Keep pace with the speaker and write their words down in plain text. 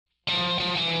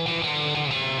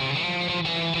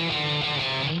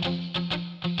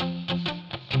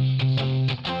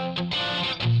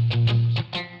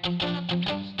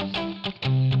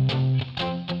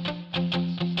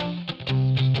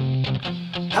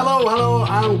Hello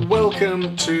and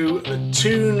welcome to the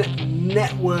Toon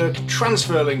Network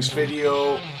Transfer Links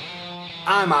video.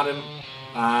 I'm Adam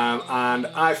and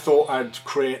I thought I'd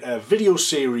create a video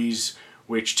series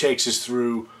which takes us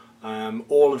through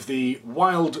all of the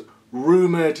wild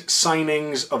rumoured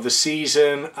signings of the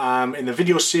season. In the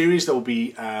video series there will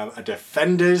be a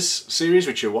defenders series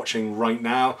which you're watching right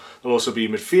now. There'll also be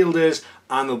midfielders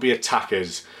and there'll be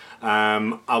attackers.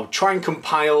 I'll try and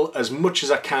compile as much as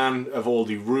I can of all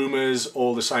the rumours,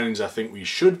 all the signings I think we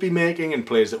should be making and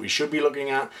players that we should be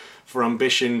looking at for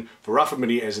ambition for Rafa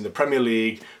Benitez in the Premier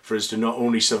League, for us to not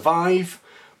only survive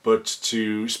but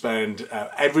to spend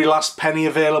every last penny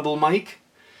available, Mike.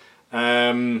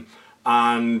 And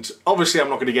obviously I'm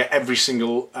not going to get every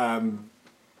single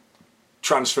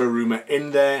transfer rumour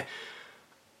in there.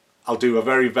 I'll do a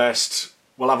very best.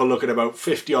 We'll have a look at about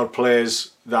 50 odd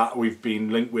players that we've been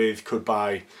linked with, could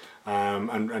buy,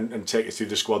 and take it through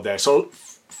the squad there. So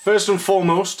first and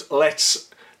foremost,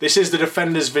 this is the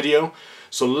defenders video.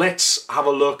 So let's have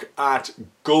a look at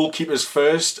goalkeepers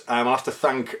first. I'll have to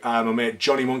thank my mate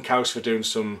Johnny Monkhouse for doing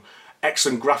some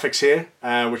excellent graphics here,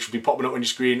 which will be popping up on your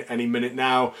screen any minute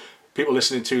now. People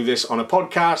listening to this on a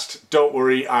podcast, don't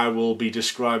worry, I will be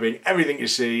describing everything you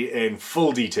see in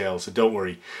full detail, so don't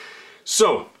worry.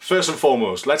 So, first and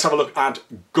foremost, let's have a look at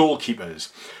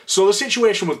goalkeepers. So the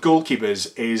situation with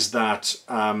goalkeepers is that,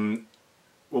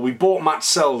 we bought Matt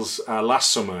Sells last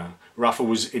summer. Rafa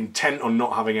was intent on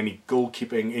not having any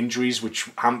goalkeeping injuries, which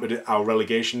hampered our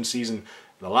relegation season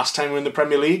the last time we were in the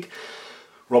Premier League.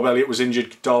 Rob Elliott was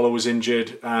injured, Darlow was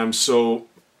injured, so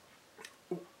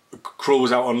Krul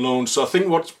was out on loan. So I think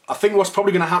what's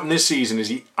probably going to happen this season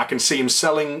is I can see him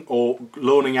selling or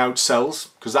loaning out Sells,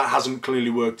 because that hasn't clearly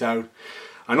worked out.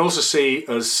 And also see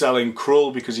us selling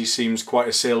Krul because he seems quite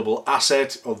a saleable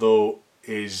asset, although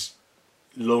his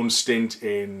loan stint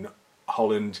in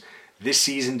Holland this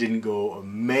season didn't go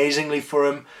amazingly for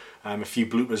him. A few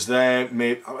bloopers there.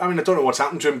 I don't know what's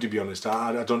happened to him, to be honest.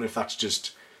 I don't know if that's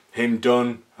just him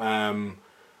done. But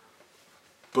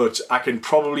I can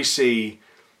probably see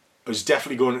us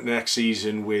definitely going into next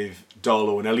season with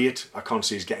Darlow and Elliott. I can't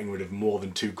see us getting rid of more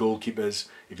than two goalkeepers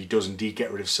if he does indeed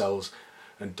get rid of Sells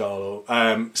and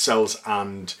Sells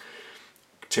and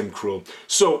Tim Krul.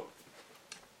 So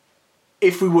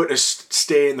if we were to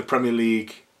stay in the Premier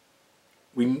League,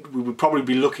 we would probably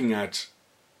be looking at,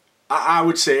 I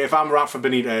would say, if I'm Rafa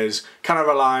Benitez, can I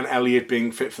rely on Elliott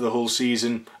being fit for the whole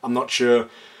season? I'm not sure.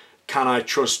 Can I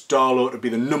trust Darlow to be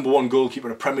the number one goalkeeper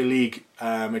in the Premier League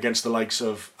against the likes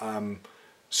of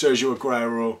Sergio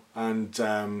Aguero and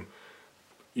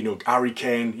Harry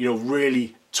Kane?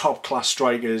 Really top class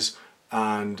strikers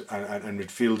and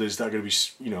midfielders that are going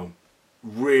to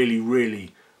be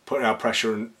really putting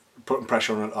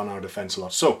pressure on our defence a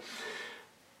lot. So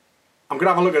I'm going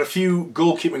to have a look at a few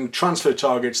goalkeeping transfer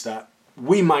targets that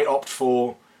we might opt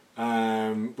for,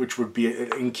 which would be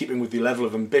in keeping with the level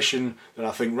of ambition that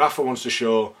I think Rafa wants to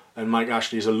show and Mike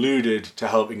Ashley has alluded to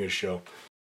helping us show.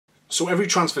 So every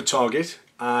transfer target,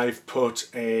 I've put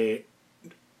a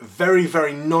very,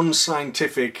 very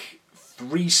non-scientific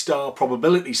 3-star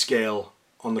probability scale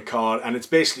on the card, and it's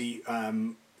basically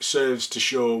serves to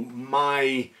show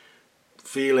my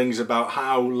feelings about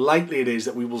how likely it is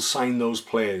that we will sign those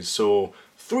players. So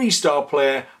 3-star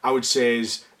player, I would say,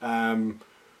 is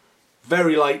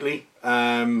very likely.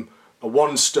 A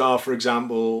 1-star, for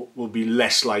example, will be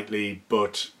less likely,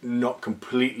 but not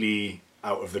completely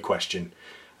out of the question.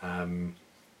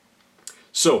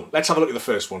 So let's have a look at the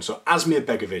first one. So Asmir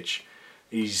Begovic,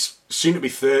 he's soon to be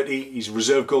 30. He's a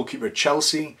reserve goalkeeper at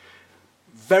Chelsea.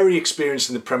 Very experienced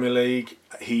in the Premier League.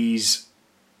 He's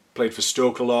played for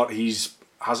Stoke a lot.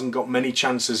 Hasn't got many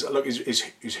chances. Look,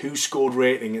 his who scored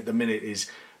rating at the minute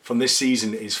from this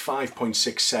season is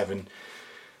 5.67.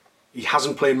 He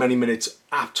hasn't played many minutes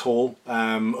at all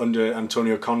under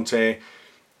Antonio Conte.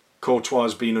 Courtois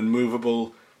has been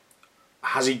unmovable.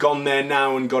 Has he gone there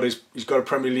now and he's got a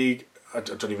Premier League? I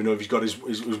don't even know if he's got his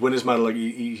winner's medal. Like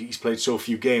he's played so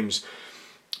few games.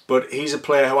 But he's a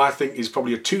player who I think is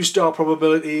probably a 2-star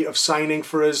probability of signing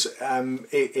for us.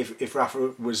 If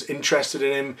Rafa was interested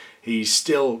in him, he's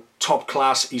still top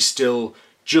class. He's still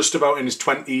just about in his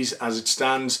 20s as it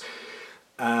stands.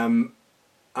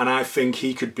 And I think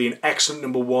he could be an excellent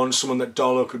number one, someone that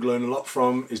Darlow could learn a lot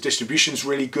from. His distribution's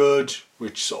really good,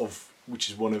 which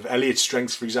is one of Elliott's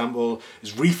strengths, for example.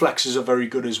 His reflexes are very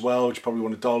good as well, which is probably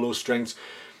one of Darlow's strengths.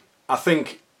 I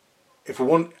think if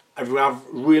we have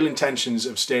real intentions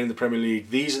of staying in the Premier League,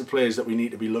 these are the players that we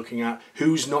need to be looking at.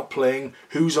 Who's not playing?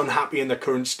 Who's unhappy in their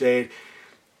current state?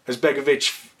 Has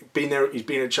Begovic been there? He's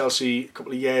been at Chelsea a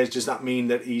couple of years. Does that mean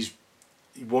that he's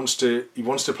he wants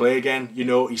to play again. You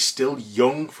know, he's still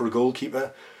young for a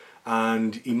goalkeeper,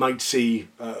 and he might see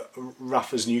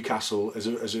Rafa's Newcastle as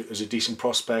a decent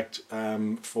prospect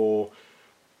for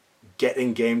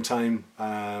getting game time,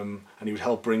 and he would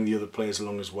help bring the other players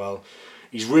along as well.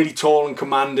 He's really tall and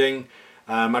commanding.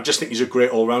 I just think he's a great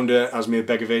all-rounder, Asmir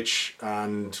Begovic,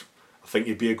 and I think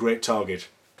he'd be a great target.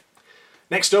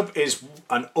 Next up is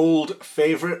an old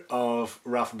favourite of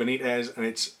Rafa Benitez, and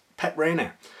it's Pep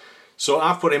Reina. So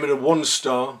I've put him at a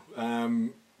 1-star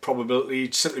probability,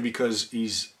 simply because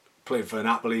he's playing for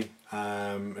Napoli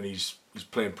and he's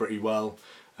playing pretty well.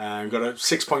 We've got a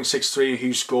 6.63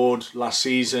 who scored last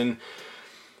season.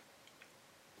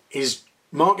 His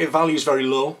market value is very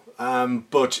low,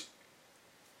 but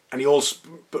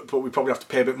we probably have to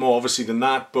pay a bit more obviously than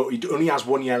that. But he only has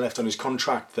 1 year left on his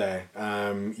contract there.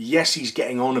 Yes, he's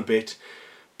getting on a bit,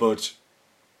 but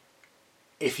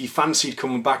if he fancied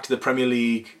coming back to the Premier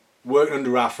League, working under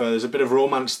Rafa, there's a bit of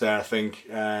romance there, I think,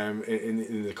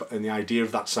 in the idea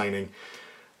of that signing.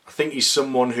 I think he's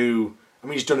someone who, I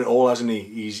mean, he's done it all, hasn't he?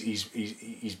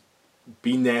 He's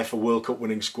been there for World Cup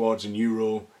winning squads and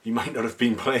Euro. He might not have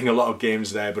been playing a lot of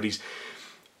games there, but he's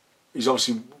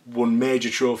obviously won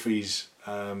major trophies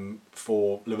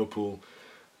for Liverpool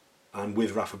and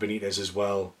with Rafa Benitez as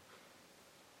well.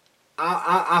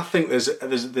 I think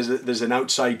there's an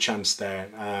outside chance there.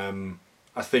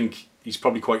 I think he's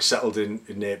probably quite settled in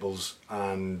Naples,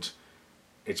 and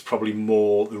it's probably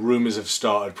more, the rumours have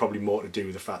started, probably more to do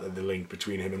with the fact that the link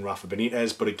between him and Rafa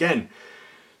Benitez. But again,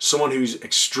 someone who's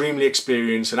extremely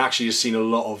experienced and actually has seen a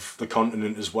lot of the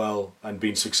continent as well and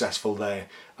been successful there.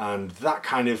 And that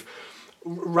kind of,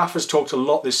 Rafa's talked a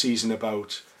lot this season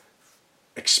about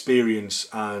experience,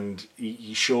 and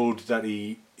he showed that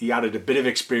he added a bit of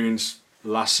experience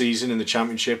last season in the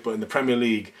Championship, but in the Premier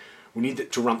League we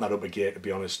need to ramp that up again, to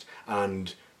be honest.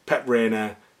 And Pep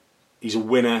Reina, he's a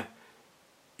winner,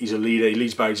 he's a leader, he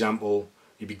leads by example,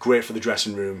 he'd be great for the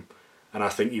dressing room, and I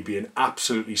think he'd be an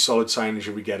absolutely solid signing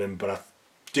should we get him, but I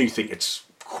do think it's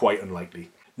quite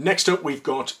unlikely. Next up we've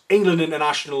got England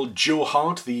international Joe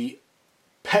Hart, the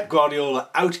Pep Guardiola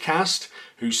outcast,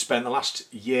 who spent the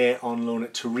last year on loan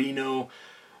at Torino.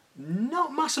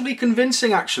 Not massively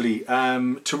convincing, actually.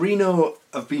 Torino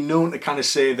have been known to kind of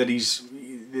say that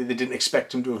they didn't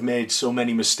expect him to have made so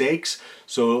many mistakes,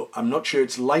 so I'm not sure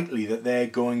it's likely that they're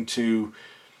going to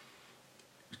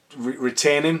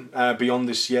retain him beyond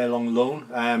this year-long loan.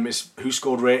 His who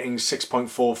scored rating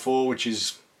 6.44, which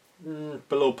is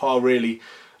below par really.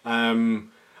 I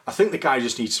think the guy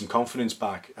just needs some confidence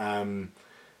back.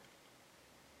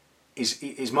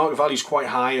 His market value is quite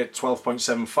high at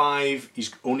 12.75.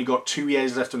 He's only got 2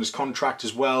 years left on his contract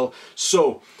as well.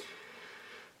 So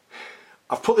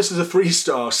I've put this as a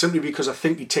 3-star simply because I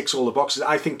think he ticks all the boxes.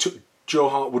 I think Joe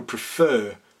Hart would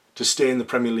prefer to stay in the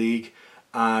Premier League,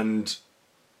 and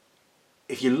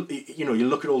if you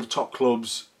look at all the top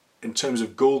clubs in terms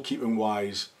of goalkeeping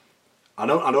wise, I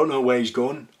don't know where he's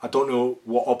going. I don't know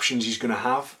what options he's going to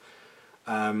have.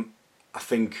 I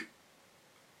think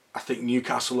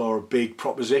Newcastle are a big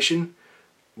proposition.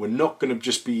 We're not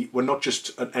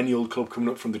just any old club coming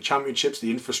up from the Championships.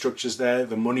 The infrastructure's there,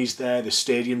 the money's there, the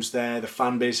stadium's there, the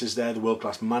fan base is there, the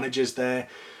world-class manager's there.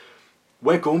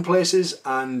 We're going places,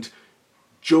 and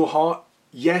Joe Hart,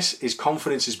 yes, his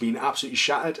confidence has been absolutely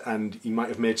shattered, and he might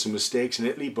have made some mistakes in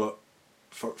Italy, but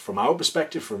from our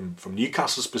perspective, from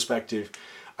Newcastle's perspective,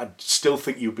 I still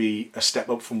think you'll be a step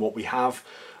up from what we have.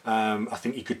 I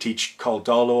think he could teach Carl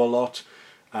Darlow a lot.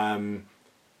 And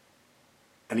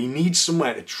he needs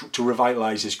somewhere to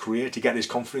revitalise his career, to get his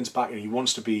confidence back, and he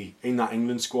wants to be in that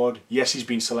England squad. Yes, he's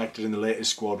been selected in the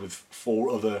latest squad with 3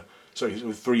 other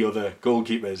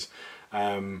goalkeepers,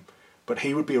 but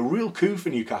he would be a real coup for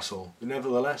Newcastle.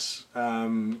 Nevertheless,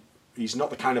 he's not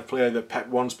the kind of player that Pep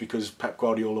wants, because Pep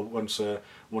Guardiola wants a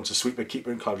sweeper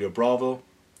keeper in Claudio Bravo.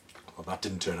 Well, that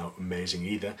didn't turn out amazing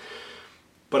either.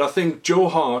 But I think Joe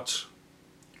Hart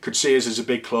could see us as a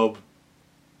big club,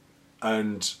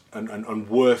 and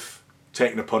worth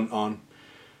taking a punt on.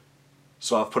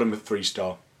 So I've put him at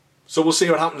 3-star. So we'll see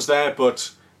what happens there, but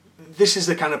this is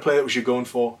the kind of player that we should go in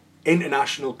for.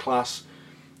 International class.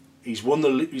 He's won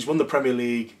the Premier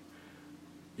League,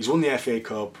 he's won the FA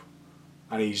Cup,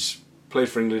 and he's played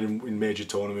for England in major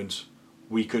tournaments.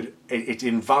 It's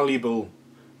invaluable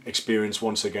experience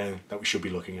once again that we should be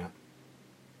looking at.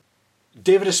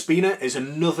 David Ospina is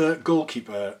another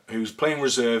goalkeeper who's playing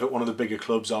reserve at one of the bigger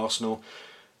clubs, Arsenal.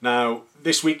 Now,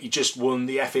 this week he just won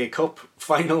the FA Cup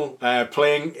final,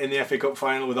 playing in the FA Cup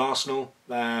final with Arsenal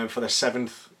for their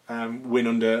 7th win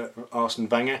under Arsene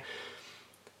Wenger.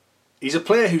 He's a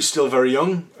player who's still very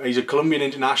young. He's a Colombian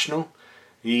international.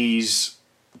 He's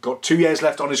got 2 years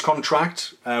left on his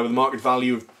contract with a market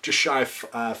value of just shy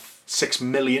of 6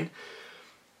 million.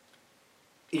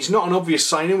 He's not an obvious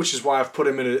signing, which is why I've put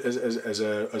him in as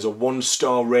a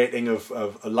 1-star rating of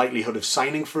a likelihood of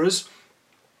signing for us.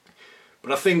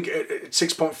 But I think at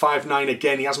 6.59,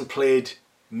 again, he hasn't played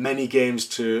many games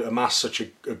to amass such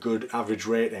a good average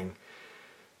rating.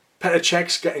 Petr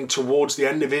Cech's getting towards the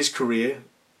end of his career,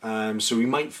 so he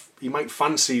might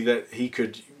fancy that he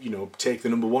could, take the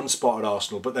number 1 spot at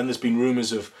Arsenal. But then there's been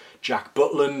rumours of Jack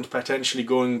Butland potentially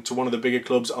going to one of the bigger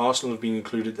clubs. Arsenal have been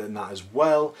included in that as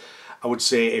well. I would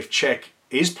say if Cech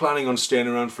is planning on staying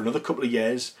around for another couple of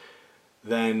years,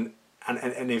 then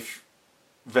and if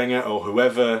Wenger or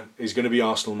whoever is going to be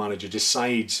Arsenal manager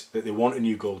decides that they want a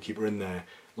new goalkeeper in there,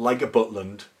 like a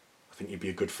Butland, I think he'd be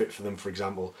a good fit for them, for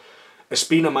example.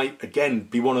 Espina might, again,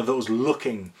 be one of those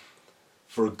looking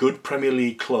for a good Premier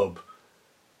League club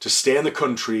to stay in the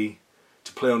country,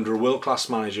 to play under a world-class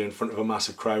manager in front of a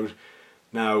massive crowd.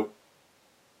 Now,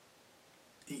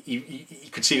 he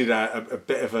conceded a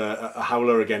bit of a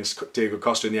howler against Diego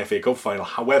Costa in the FA Cup final.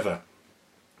 However,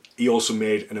 he also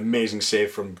made an amazing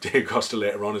save from Diego Costa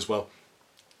later on as well.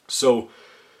 So,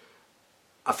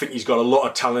 I think he's got a lot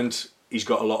of talent. He's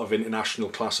got a lot of international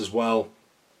class as well.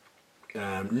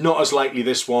 Not as likely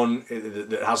this one.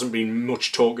 There hasn't been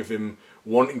much talk of him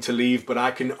wanting to leave, but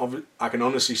I can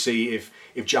honestly see if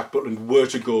Jack Butland were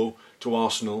to go to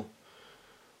Arsenal,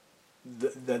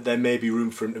 there may be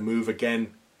room for him to move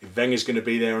again. If Wenger's going to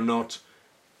be there or not,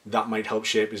 that might help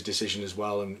shape his decision as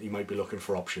well, and he might be looking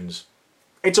for options.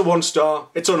 It's a 1-star.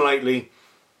 It's unlikely,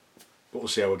 but we'll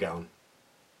see how we get on.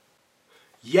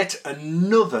 Yet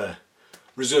another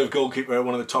reserve goalkeeper at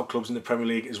one of the top clubs in the Premier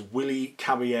League is Willy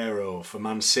Caballero for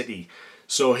Man City.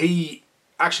 So he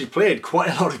actually played quite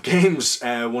a lot of games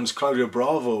once Claudio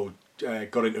Bravo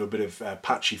got into a bit of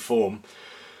patchy form.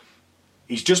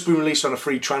 He's just been released on a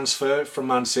free transfer from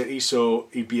Man City, so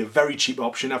he'd be a very cheap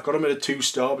option. I've got him at a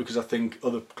 2-star because I think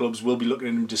other clubs will be looking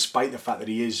at him despite the fact that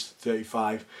he is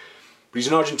 35. But he's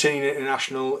an Argentinian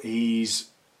international. He's,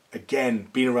 again,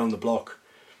 been around the block.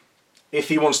 If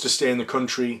he wants to stay in the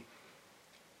country,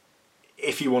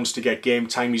 if he wants to get game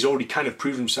time, he's already kind of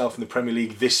proved himself in the Premier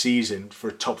League this season for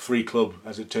a top 3 club,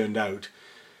 as it turned out.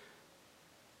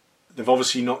 They've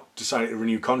obviously not decided to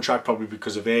renew contract, probably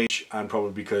because of age and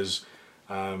probably because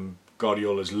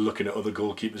Guardiola's looking at other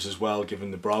goalkeepers as well,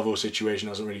 given the Bravo situation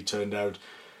hasn't really turned out.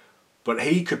 But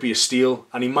he could be a steal,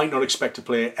 and he might not expect to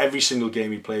play every single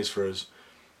game he plays for us.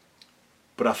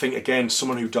 But I think, again,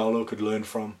 someone who Darlow could learn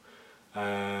from,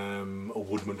 or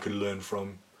Woodman could learn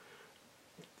from.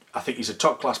 I think he's a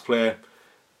top-class player,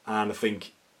 and I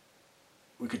think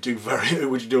we could do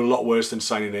a lot worse than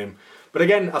signing him. But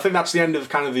again, I think that's the end of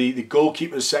kind of the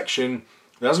goalkeepers section.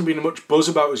 There hasn't been much buzz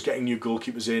about us getting new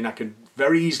goalkeepers in. I can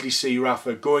very easily see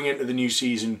Rafa going into the new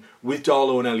season with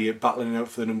Darlow and Elliott battling out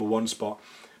for the number 1 spot.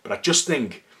 But I just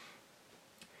think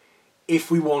if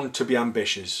we want to be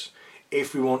ambitious,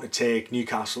 if we want to take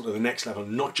Newcastle to the next level,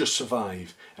 not just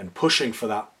survive, and pushing for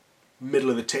that middle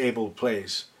of the table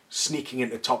place, sneaking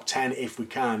into top 10 if we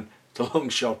can, it's a long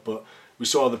shot, but we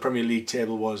saw the Premier League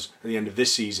table was at the end of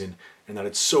this season, and that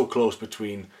it's so close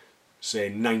between,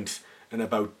 say, 9th and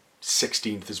about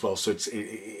 16th as well. So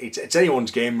it's anyone's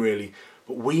game really,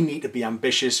 but we need to be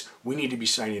ambitious. We need to be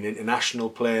signing international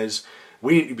players.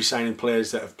 We need to be signing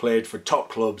players that have played for top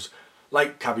clubs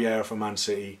like Caballero for Man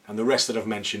City and the rest that I've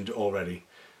mentioned already.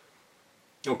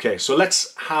 Okay, so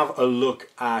let's have a look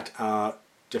at our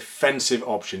defensive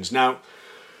options. Now,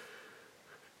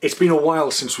 it's been a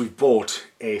while since we've bought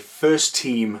a first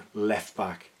team left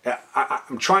back.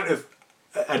 I'm trying to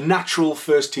a natural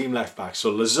first team left back.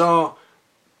 So Lazar,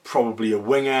 probably a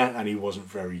winger, and he wasn't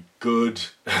very good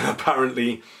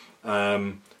apparently.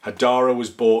 Hadara was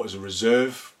bought as a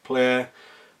reserve player.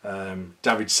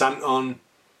 David Santon,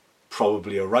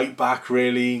 probably a right back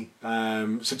really.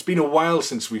 So it's been a while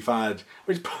since we've had,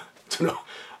 I don't know,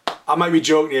 I might be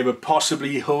joking here, but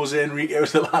possibly Jose Enrique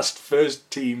was the last first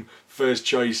team, first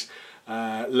choice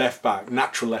left back,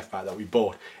 natural left back that we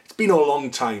bought. It's been a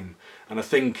long time, and I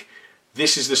think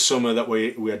this is the summer that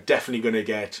we are definitely going to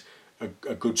get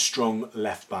a good strong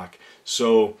left back.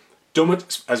 So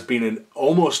Dummett has been an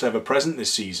almost ever present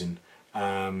this season,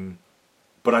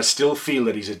 but I still feel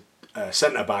that he's a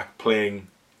centre back playing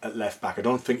at left back. I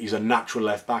don't think he's a natural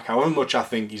left back, however much I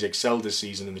think he's excelled this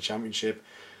season in the Championship.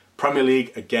 Premier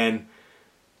League, again,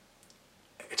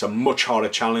 it's a much harder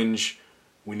challenge.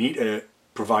 We need to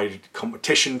provide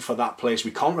competition for that place.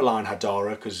 We can't rely on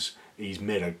Hadara because he's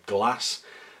made of glass.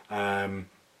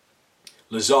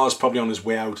 Lazar's probably on his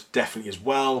way out, definitely as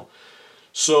well.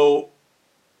 So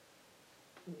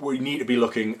we need to be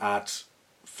looking at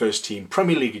first team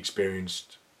Premier League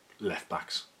experienced left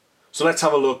backs. So let's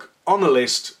have a look on the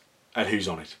list at who's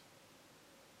on it.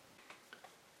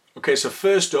 Okay, so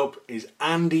first up is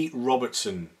Andy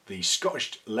Robertson, the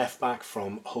Scottish left back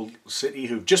from Hull City,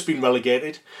 who've just been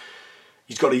relegated.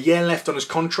 He's got a year left on his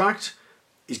contract.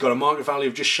 He's got a market value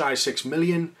of just shy of 6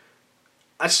 million.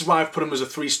 This is why I've put him as a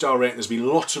 3-star rating. There's been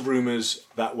lots of rumours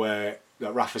that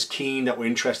Rafa's keen, that we're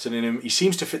interested in him. He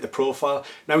seems to fit the profile.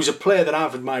 Now, he's a player that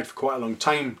I've admired for quite a long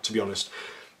time, to be honest.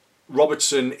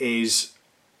 Robertson is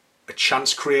a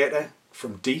chance creator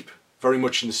from deep, very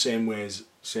much in the same way as,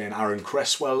 say, Aaron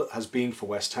Cresswell has been for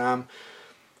West Ham.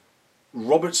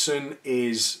 Robertson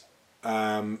is...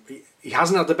 he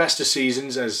hasn't had the best of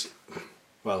seasons as...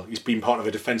 Well, he's been part of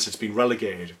a defence that's been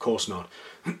relegated, of course not.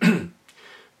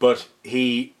 But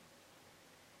in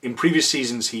previous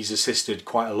seasons, he's assisted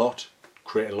quite a lot,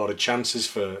 created a lot of chances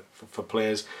for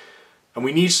players. And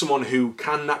we need someone who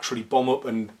can naturally bomb up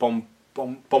and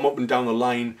down the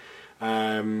line.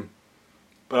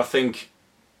 But I think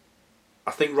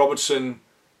Robertson,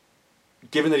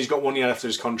 given that he's got 1 year left of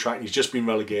his contract and he's just been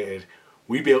relegated,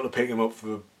 we'd be able to pick him up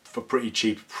for pretty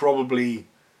cheap, probably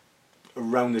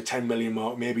around the 10 million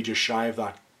mark, maybe just shy of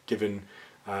that, given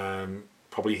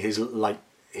probably his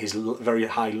very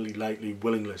highly likely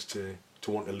willingness to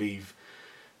want to leave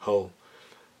Hull.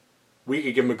 We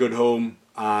could give him a good home,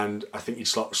 and I think he'd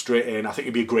slot straight in. I think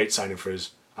he'd be a great signing for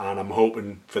us, and I'm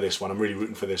hoping for this one. I'm really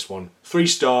rooting for this one.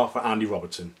 3-star for Andy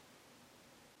Robertson.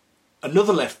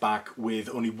 Another left back with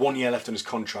only 1 year left on his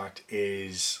contract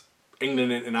is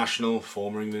England international,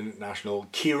 former England international,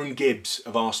 Kieran Gibbs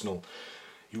of Arsenal.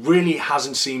 He really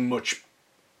hasn't seen much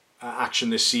action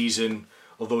this season,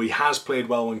 although he has played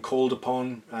well when called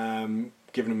upon,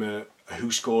 giving him a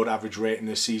who scored average rating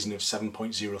this season of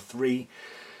 7.03.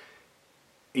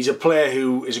 He's a player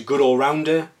who is a good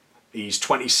all-rounder. He's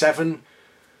 27.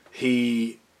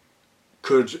 He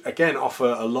could, again,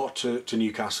 offer a lot to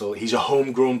Newcastle. He's a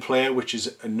homegrown player, which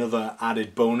is another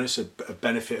added bonus, a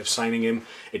benefit of signing him.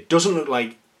 It doesn't look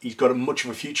like he's got much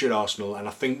of a future at Arsenal, and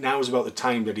I think now is about the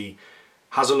time that he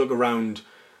has a look around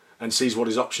and sees what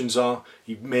his options are.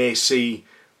 He may see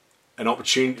an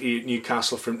opportunity at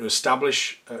Newcastle for him to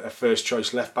establish a first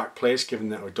choice left back place, given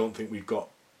that I don't think we've got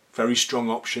very strong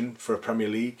option for a Premier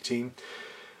League team.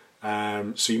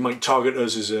 So you might target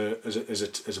us as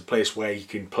a place where he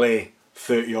can play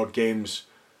 30 odd games,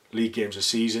 league games a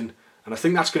season, and I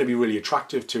think that's going to be really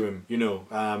attractive to him. You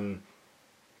know,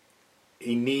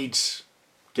 he needs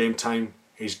game time.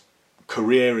 His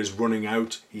career is running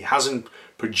out. He hasn't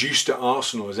produced at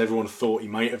Arsenal as everyone thought he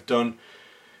might have done.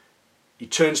 He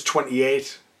turns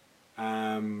 28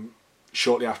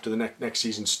 shortly after the next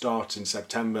season starts in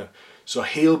September, so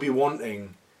he'll be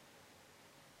wanting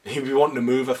to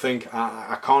move. I think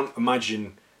I can't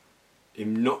imagine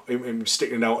him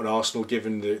sticking it out at Arsenal,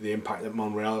 given the impact that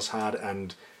Monreal's had,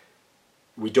 and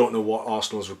we don't know what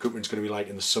Arsenal's recruitment is going to be like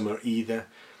in the summer either.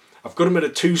 I've got him at a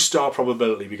 2-star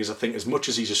probability because I think as much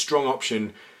as he's a strong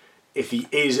option, if he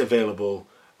is available,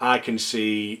 I can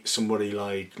see somebody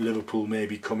like Liverpool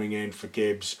maybe coming in for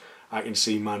Gibbs. I can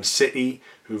see Man City,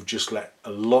 who've just let a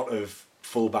lot of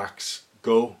fullbacks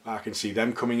go. I can see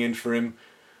them coming in for him.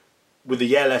 With a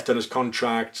year left on his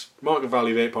contract, market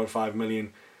value of 8.5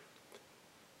 million,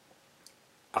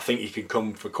 I think he can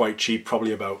come for quite cheap,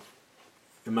 probably about,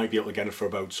 they might be able to get it for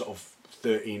about sort of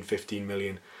 13, 15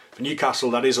 million. For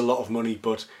Newcastle, that is a lot of money,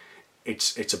 but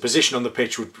it's a position on the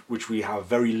pitch which we have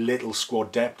very little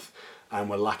squad depth and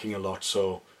we're lacking a lot.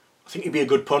 So I think it'd be a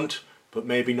good punt, but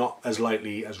maybe not as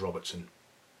likely as Robertson.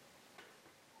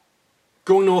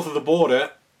 Going north of the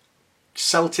border,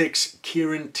 Celtic's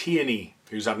Kieran Tierney,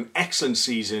 who's had an excellent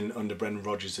season under Brendan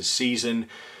Rodgers this season,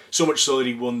 so much so that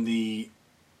he won the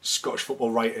Scottish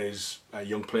Football Writers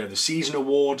Young Player of the Season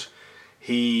award.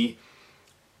 He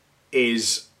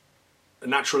is a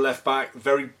natural left back,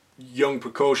 very young,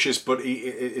 precocious, but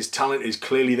his talent is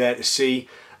clearly there to see.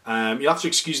 You'll have to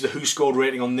excuse the Who Scored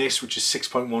rating on this, which is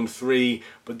 6.13,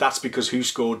 but that's because Who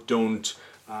Scored don't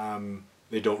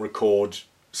record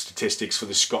statistics for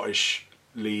the Scottish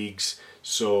leagues,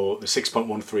 so the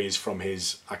 6.13 is from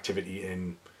his activity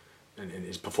in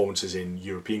his performances in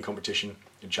European competition,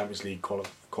 in Champions League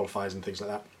qualifiers and things like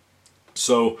that.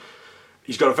 So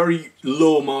he's got a very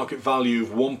low market value of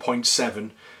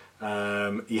 1.7.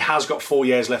 He has got 4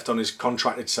 years left on his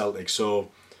contract at Celtic, so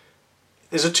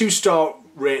there's a 2-star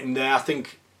rating there. I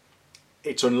think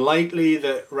it's unlikely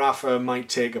that Rafa might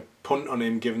take a punt on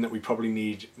him, given that we probably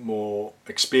need more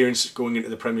experience going into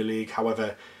the Premier League.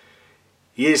 However,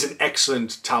 he is an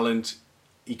excellent talent.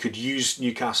 He could use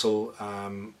Newcastle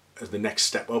as the next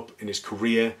step up in his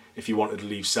career. If he wanted to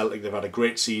leave Celtic, they've had a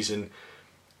great season.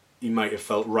 He might have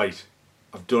felt, right,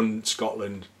 I've done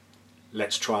Scotland,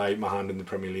 let's try my hand in the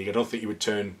Premier League. I don't think he would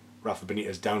turn Rafa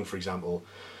Benitez down, for example.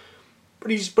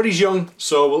 But he's young,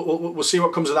 so we'll see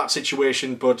what comes of that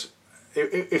situation. But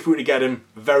if we were to get him,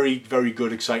 very, very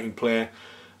good, exciting player,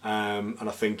 and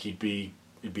I think he'd be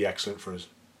excellent for us.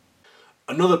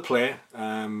 Another player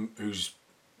who's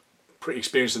pretty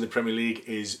experienced in the Premier League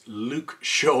is Luke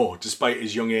Shaw, despite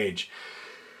his young age.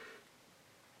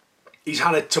 He's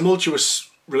had a tumultuous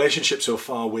relationship so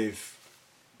far with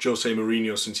Jose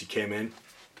Mourinho since he came in.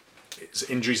 His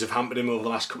injuries have hampered him over the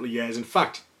last couple of years. In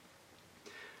fact,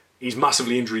 he's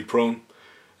massively injury prone.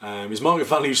 His market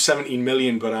value is 17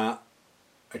 million, but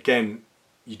again,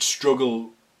 you'd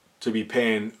struggle to be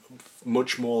paying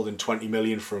much more than 20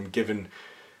 million for him given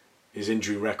his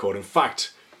injury record. In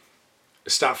fact, a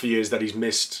stat for you is that he's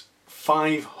missed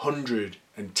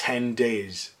 510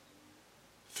 days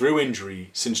through injury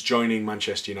since joining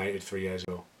Manchester United 3 years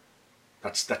ago.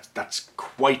 That's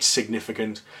quite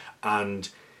significant, and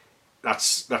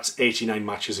that's 89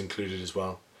 matches included as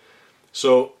well.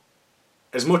 So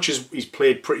as much as he's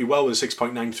played pretty well with a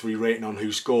 6.93 rating on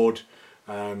Who Scored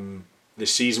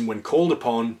this season when called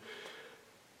upon,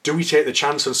 do we take the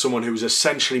chance on someone who's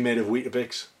essentially made of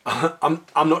Weetabix?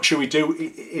 I'm not sure we do.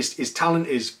 His talent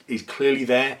is clearly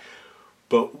there,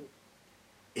 but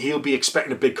he'll be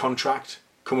expecting a big contract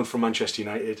coming from Manchester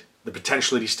United. The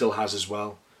potential that he still has as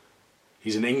well.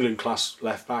 He's an England class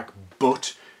left back,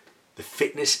 but the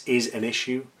fitness is an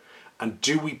issue. And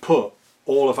do we put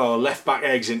all of our left back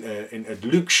eggs into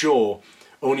Luke Shaw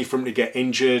only for him to get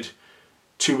injured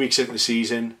 2 weeks into the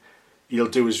season? He'll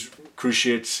do his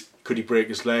cruciates. Could he break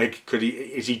his leg?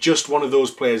 Is he just one of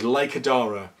those players like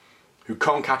Hadara who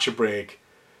can't catch a break?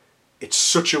 It's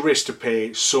such a risk to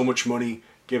pay so much money,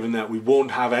 given that we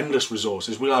won't have endless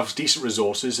resources. We'll have decent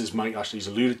resources, as Mike Ashley's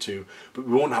alluded to, but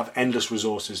we won't have endless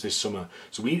resources this summer.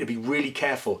 So we need to be really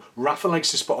careful. Rafa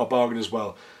likes to spot a bargain as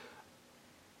well.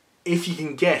 If you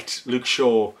can get Luke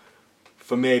Shaw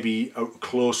for maybe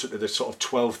closer to the sort of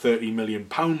 12-13 million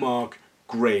pound mark,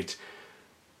 great.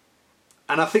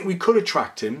 And I think we could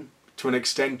attract him to an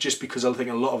extent, just because I think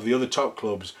a lot of the other top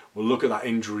clubs will look at that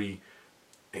injury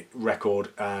record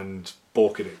and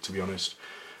balk at it, to be honest.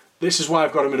 This is why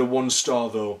I've got him at a 1 star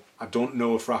though. I don't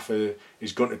know if Rafa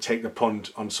is going to take the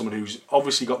punt on someone who's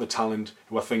obviously got the talent,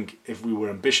 who I think if we were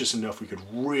ambitious enough we could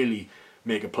really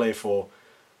make a play for.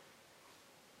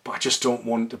 But I just don't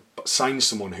want to sign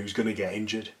someone who's going to get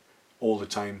injured all the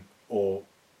time, or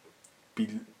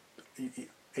be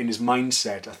in his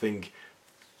mindset. I think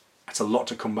it's a lot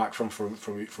to come back from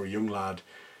for a young lad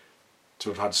to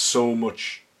have had so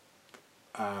much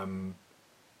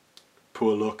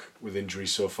poor luck with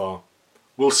injuries so far.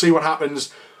 We'll see what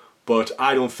happens, but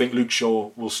I don't think Luke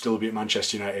Shaw will still be at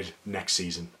Manchester United next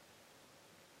season.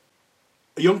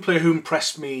 A young player who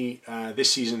impressed me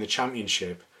this season in the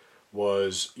Championship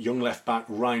was young left back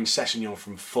Ryan Sessegnon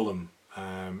from Fulham.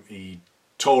 He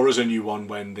tore us a new one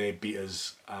when they beat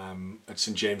us at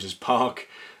St James's Park.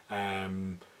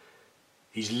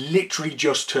 He's literally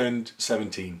just turned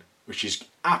 17, which is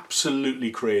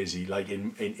absolutely crazy. Like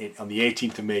on the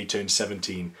 18th of May, he turned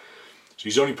 17. So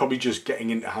he's only probably just getting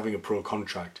into having a pro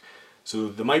contract. So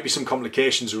there might be some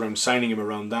complications around signing him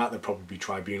around that. There'll probably be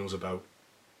tribunals about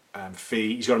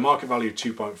fee. He's got a market value of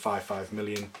 2.55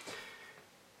 million.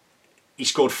 He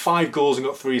scored 5 goals and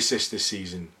got 3 assists this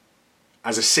season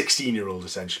as a 16-year-old,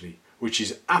 essentially, which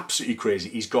is absolutely crazy.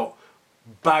 He's got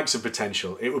bags of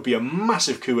potential. It would be a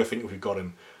massive coup, I think, if we got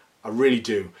him. I really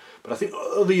do. But I think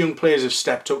other young players have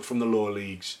stepped up from the lower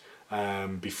leagues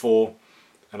before,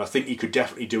 and I think he could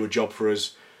definitely do a job for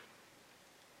us.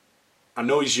 I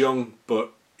know he's young,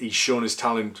 but he's shown his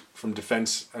talent from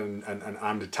defence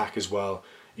and attack as well.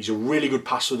 He's a really good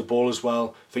passer of the ball as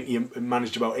well. I think he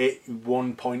managed about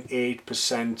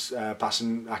 1.8%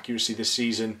 passing accuracy this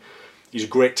season. He's a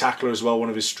great tackler as well, one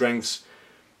of his strengths.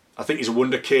 I think he's a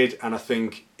wonder kid, and I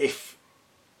think if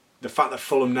the fact that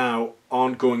Fulham now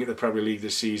aren't going into the Premier League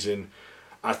this season,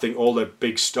 I think all the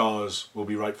big stars will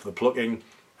be right for the plucking,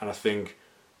 and I think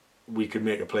we could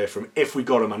make a play for him. If we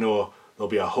got him, I know there'll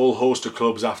be a whole host of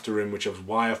clubs after him, which is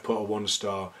why I've put a 1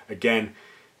 star. Again,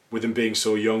 with him being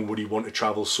so young, would he want to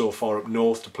travel so far up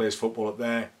north to play his football up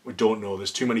there? We don't know.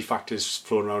 There's too many factors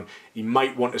floating around. He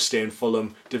might want to stay in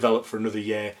Fulham, develop for another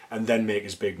year, and then make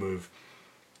his big move.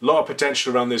 A lot of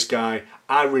potential around this guy.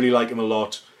 I really like him a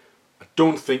lot. I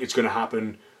don't think it's going to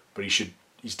happen, but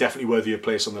he's definitely worthy of a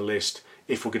place on the list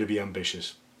if we're going to be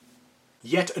ambitious.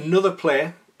 Yet another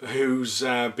player who's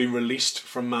been released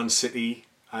from Man City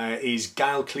is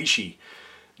Gael Clichy.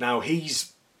 Now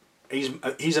he's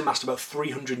amassed about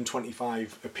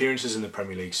 325 appearances in the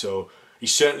Premier League, so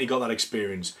he's certainly got that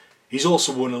experience. He's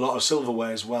also won a lot of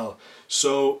silverware as well.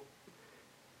 So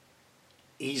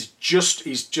he's just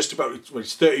about, well,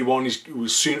 he's 31. He will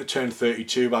soon to turn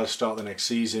 32 by the start of the next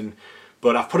season.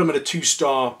 But I've put him at a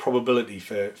 2-star probability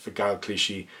for Gael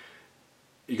Clichy.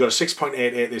 He got a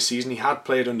 6.88 this season. He had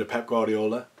played under Pep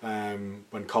Guardiola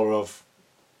when Kolarov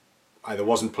either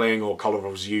wasn't playing or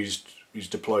Kolarov was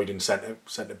deployed and sent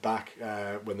it back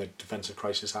when the defensive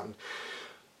crisis happened.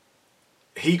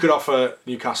 He could offer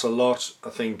Newcastle a lot. I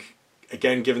think,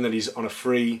 again, given that he's on a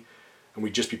free and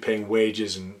we'd just be paying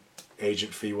wages and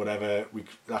agent fee, whatever,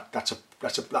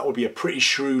 that would be a pretty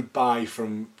shrewd buy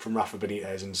from Rafa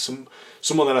Benitez, and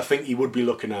someone that I think he would be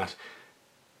looking at.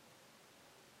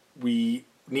 We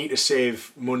need to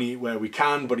save money where we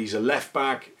can, but he's a left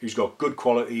back who's got good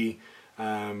quality,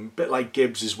 bit like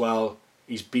Gibbs as well.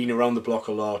 He's been around the block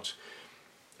a lot,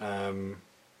 and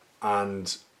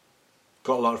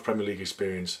got a lot of Premier League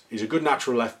experience. He's a good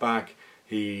natural left back.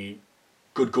 He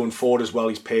good going forward as well.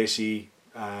 He's pacey,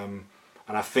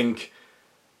 and I think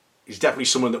he's definitely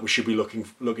someone that we should be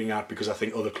looking at, because I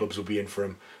think other clubs will be in for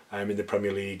him in the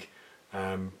Premier League.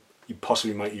 He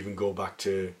possibly might even go back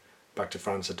to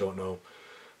France. I don't know,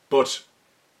 but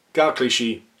Gael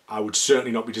Clichy, I would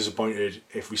certainly not be disappointed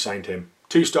if we signed him.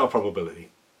 2-star probability.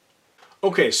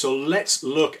 Okay, so let's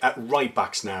look at right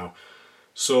backs now.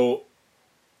 So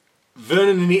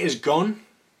Vernon Anita's gone.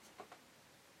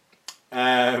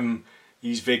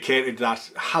 He's vacated that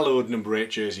hallowed number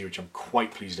 8 jersey, which I'm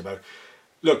quite pleased about.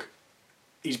 Look,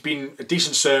 he's been a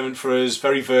decent servant for us,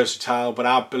 very versatile, but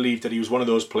I believe that he was one of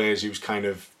those players who was kind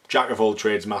of jack of all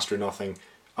trades, master of nothing.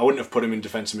 I wouldn't have put him in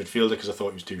defensive midfielder because I thought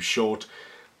he was too short.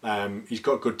 He's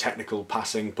got good technical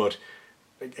passing, but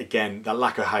again, that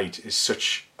lack of height is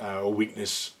such a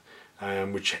weakness,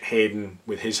 which Hayden,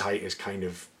 with his height, has kind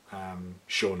of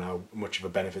shown how much of a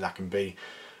benefit that can be.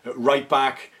 At right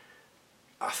back,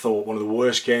 I thought one of the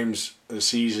worst games of the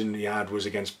season he had was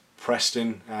against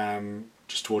Preston,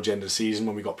 just towards the end of the season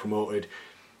when we got promoted.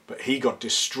 But he got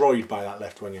destroyed by that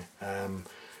left winger.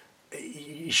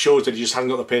 He shows that he just hasn't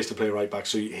got the pace to play right back,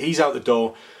 so he's out the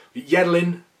door.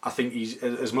 Yedlin, I think he's,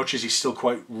 as much as he's still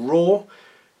quite raw,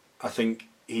 I think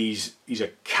he's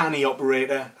a canny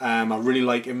operator. I really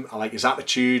like him. I like his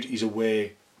attitude. He's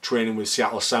away training with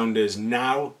Seattle Sounders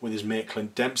now with his mate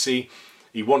Clint Dempsey.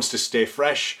 He wants to stay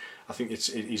fresh. I think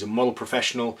he's a model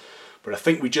professional, but I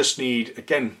think we just need,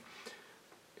 again,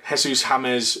 Jesus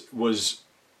James was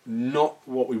not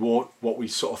what we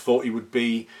sort of thought he would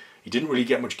be. He didn't really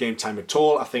get much game time at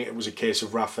all. I think it was a case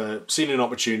of Rafa seeing an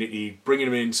opportunity, bringing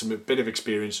him in, some bit of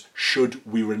experience. Should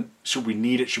we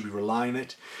need it? Should we rely on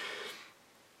it?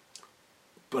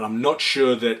 But I'm not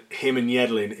sure that him and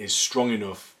Yedlin is strong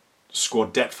enough,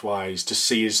 squad depth-wise, to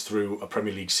see us through a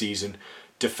Premier League season.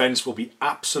 Defence will be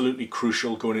absolutely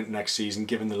crucial going into next season,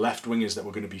 given the left wingers that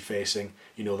we're going to be facing.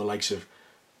 You know, the likes of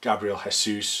Gabriel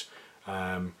Jesus,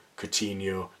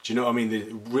 Coutinho. Do you know what I mean?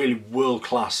 The really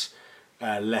world-class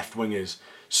left wingers.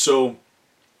 So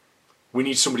we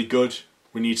need somebody good.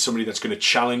 We need somebody that's going to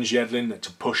challenge Yedlin,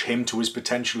 to push him to his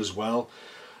potential as well.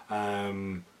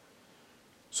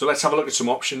 So let's have a look at some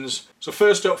options. So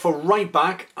first up, for right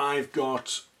back, I've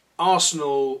got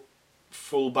Arsenal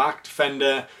full-back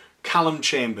defender Callum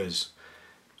Chambers.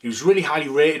 He was really highly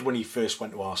rated when he first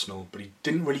went to Arsenal, but he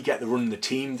didn't really get the run in the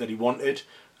team that he wanted.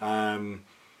 And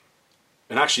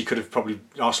actually,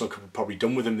 Arsenal could have probably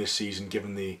done with him this season,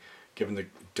 given the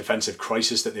defensive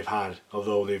crisis that they've had.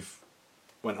 Although they've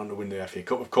went on to win the FA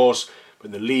Cup, of course, but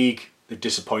in the league they've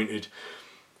disappointed.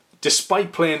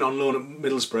 Despite playing on loan at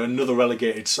Middlesbrough, another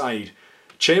relegated side,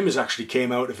 Chambers actually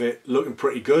came out of it looking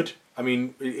pretty good. I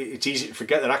mean, it's easy to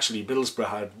forget that actually Middlesbrough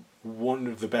had one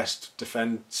of the best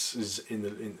defences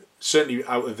certainly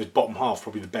out of the bottom half,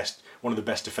 probably one of the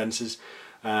best defences.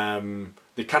 They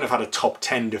kind of had a top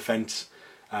 10 defence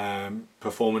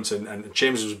performance, and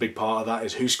Chambers was a big part of that.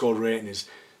 His WhoScored rating is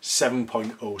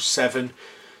 7.07, so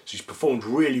he's performed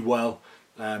really well.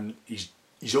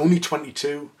 He's only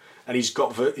 22, and he's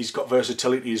got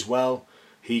versatility as well.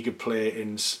 He could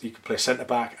play centre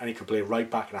back and he could play right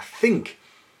back, and I think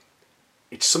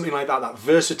it's something like that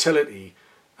versatility,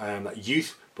 that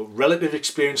youth, but relative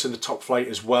experience in the top flight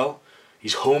as well.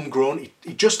 He's homegrown.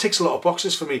 He just ticks a lot of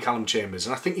boxes for me, Callum Chambers,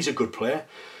 and I think he's a good player.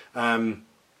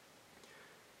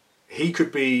 He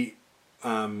could play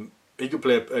a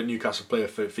Newcastle player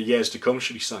for years to come,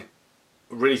 should he sign.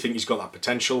 I really think he's got that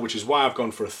potential, which is why I've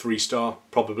gone for a 3-star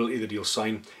probability that he'll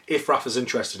sign if Rafa's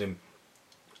interested in him.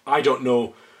 I don't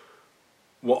know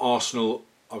what Arsenal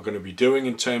are going to be doing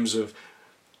in terms of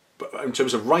But in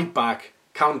terms of right back,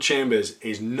 Callum Chambers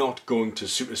is not going to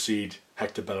supersede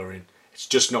Hector Bellerin. It's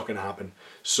just not going to happen.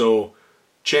 So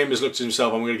Chambers looks at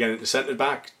himself, I'm going to get into centre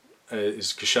back.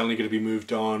 Is Koscielny going to be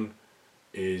moved on?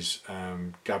 Is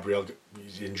Gabriel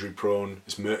injury prone?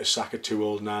 Is Mertesacker too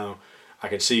old now? I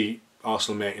can see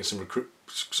Arsenal making some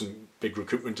big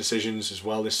recruitment decisions as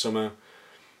well this summer.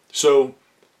 So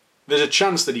there's a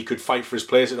chance that he could fight for his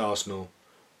place at Arsenal,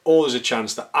 or there's a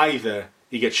chance that either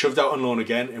he gets shoved out on loan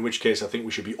again, in which case I think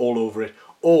we should be all over it,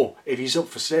 or if he's up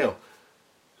for sale,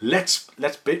 let's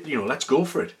go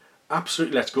for it.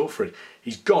 Absolutely, let's go for it.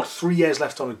 He's got 3 years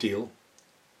left on a deal,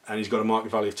 and he's got a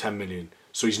market value of 10 million.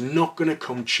 So he's not going to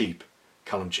come cheap,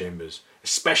 Callum Chambers,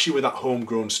 especially with that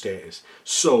homegrown status.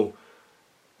 So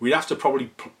we'd have to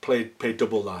probably pay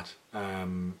double that,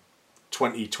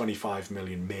 25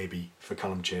 million maybe for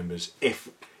Callum Chambers if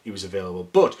he was available.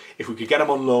 But if we could get him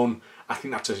on loan, I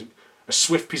think that's a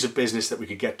swift piece of business that we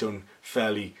could get done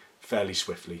fairly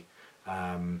swiftly.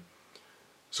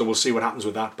 So we'll see what happens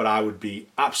with that, but I would be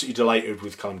absolutely delighted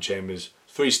with Callum Chambers.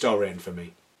 3-star rating for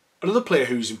me. Another player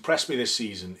who's impressed me this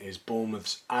season is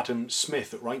Bournemouth's Adam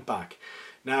Smith at right back.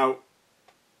 Now,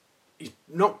 he's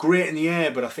not great in the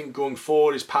air, but I think going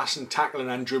forward his passing, tackling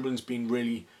and dribbling's been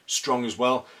really strong as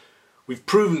well. We've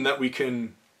proven that we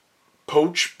can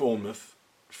poach Bournemouth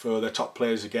for their top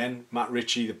players again. Matt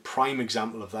Ritchie, the prime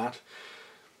example of that.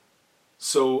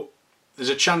 So there's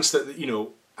a chance that,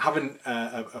 having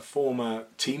a former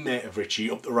teammate of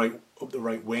Ritchie up the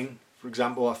right wing, for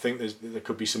example, I think there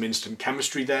could be some instant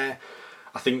chemistry there.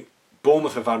 I think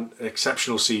Bournemouth have had an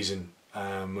exceptional season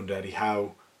under Eddie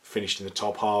Howe, finished in the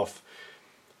top half.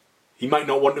 He might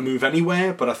not want to move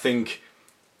anywhere, but I think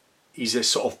he's a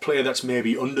sort of player that's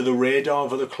maybe under the radar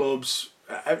of other clubs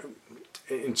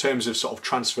in terms of sort of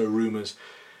transfer rumours.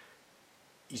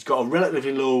 He's got a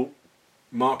relatively low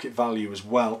market value as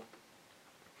well.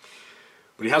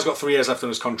 But he has got 3 years left on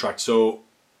his contract, so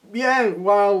yeah,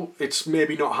 while it's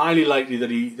maybe not highly likely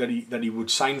that he would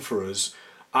sign for us,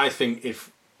 I think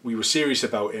if we were serious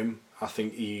about him, I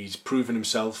think he's proven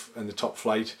himself in the top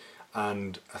flight,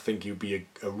 and I think he'd be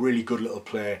a really good little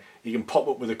player. He can pop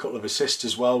up with a couple of assists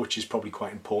as well, which is probably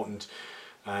quite important,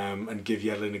 and give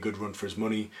Yedlin a good run for his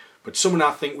money. But someone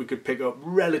I think we could pick up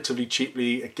relatively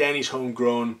cheaply. Again, he's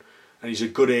homegrown, and he's a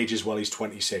good age as well. He's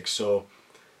 26, so.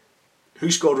 Who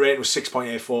scored rating was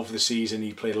 6.84 for the season.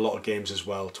 He played a lot of games as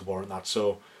well to warrant that.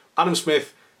 So Adam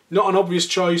Smith, not an obvious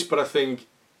choice, but I think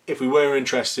if we were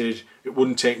interested, it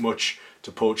wouldn't take much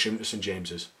to poach him to St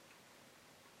James's.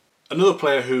 Another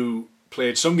player who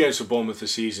played some games for Bournemouth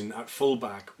this season at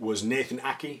fullback was Nathan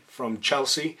Ake from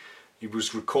Chelsea. He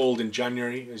was recalled in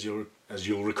January, as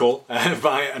you'll recall,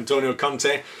 by Antonio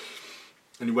Conte,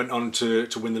 and he went on to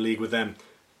win the league with them.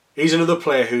 He's another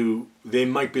player who they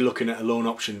might be looking at a loan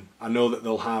option. I know that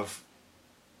they'll have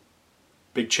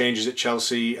big changes at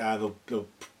Chelsea. They'll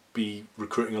be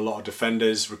recruiting a lot of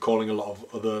defenders, recalling a lot of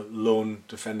other loan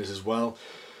defenders as well.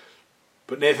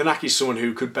 But Nathan Ake is someone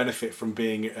who could benefit from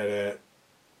being at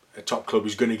a top club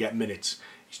who's going to get minutes.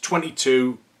 He's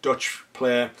 22, Dutch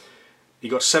player. He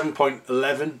got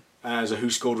 7.11 as a Who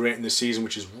Scored rating this season,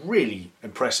 which is really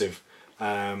impressive.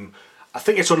 I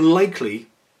think it's unlikely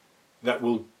that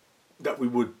we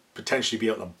would potentially be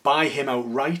able to buy him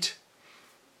outright.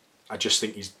 I just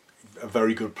think he's a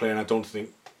very good player, and I don't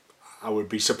think I would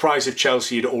be surprised if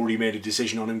Chelsea had already made a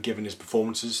decision on him given his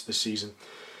performances this season,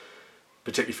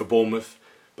 particularly for Bournemouth.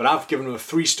 But I've given him a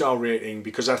 3-star rating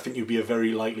because I think he'd be a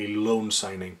very likely loan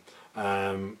signing.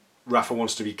 Rafa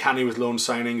wants to be canny with loan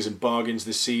signings and bargains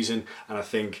this season, and I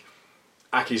think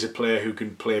Ake's a player who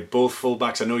can play both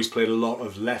fullbacks. I know he's played a lot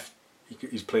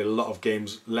of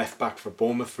games left back for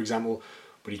Bournemouth, for example,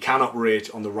 but he can operate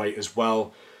on the right as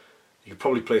well. He could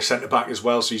probably play centre back as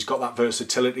well, so he's got that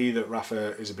versatility that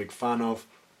Rafa is a big fan of.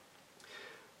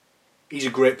 He's a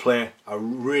great player, a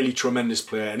really tremendous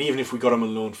player, and even if we got him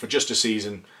on loan for just a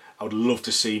season, I would love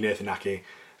to see Nathan Ake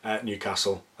at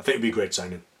Newcastle. I think it'd be a great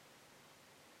signing.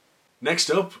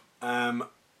 Next up, an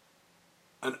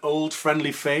old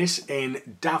friendly face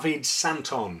in David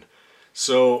Santon.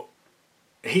 So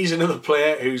he's another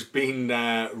player who's been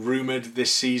rumoured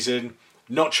this season.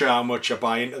 Not sure how much I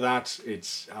buy into that.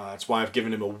 That's why I've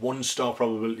given him a 1-star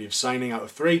probability of signing out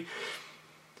of 3.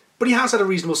 But he has had a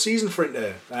reasonable season for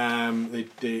Inter.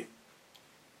 They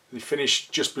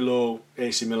finished just below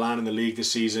AC Milan in the league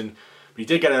this season. But he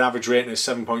did get an average rating of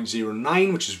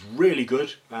 7.09, which is really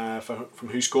good from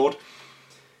Who Scored.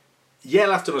 Yeah,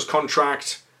 left on his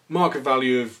contract. Market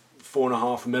value of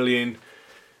 4.5 million.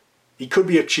 He could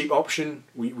be a cheap option.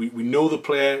 We know the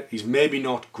player. He's maybe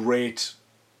not great.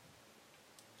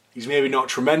 He's maybe not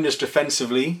tremendous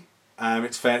defensively,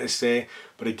 it's fair to say.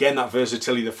 But again, that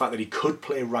versatility, the fact that he could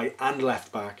play right and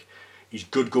left back, he's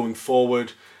good going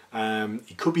forward.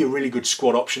 He could be a really good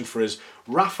squad option for us.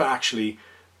 Rafa actually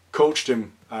coached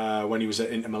him when he was at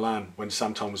Inter Milan, when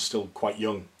Sam Tom was still quite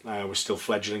young, was still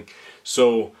fledgling.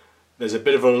 So there's a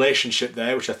bit of a relationship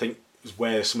there, which I think is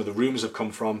where some of the rumours have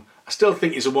come from. I still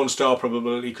think it's a 1-star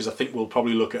probability, because I think we'll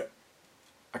probably look at...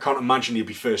 I can't imagine he'll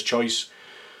be first choice.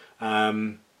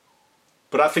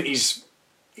 But I think he's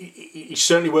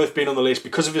certainly worth being on the list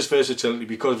because of his versatility,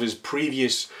 because of his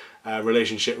previous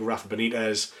relationship with Rafa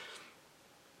Benitez.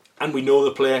 And we know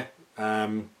the player,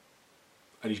 and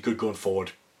he's good going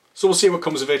forward. So we'll see what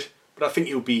comes of it, but I think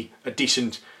he'll be a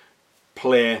decent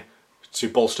player to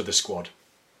bolster the squad.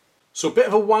 So a bit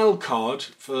of a wild card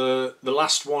for the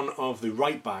last one of the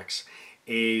right backs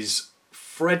is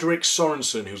Frederik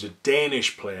Sorensen, who's a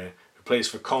Danish player who plays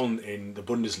for Köln in the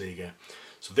Bundesliga.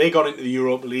 So they got into the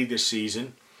Europa League this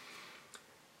season,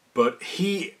 but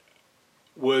he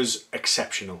was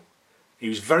exceptional. He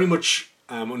was very much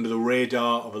under the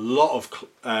radar of a lot of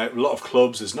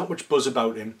clubs. There's not much buzz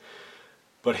about him,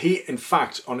 but he, in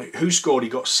fact, on Who Scored, he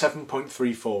got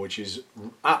 7.34, which is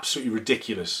absolutely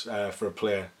ridiculous for a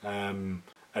player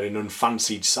at an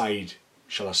unfancied side,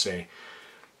 shall I say.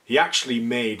 He actually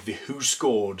made the Who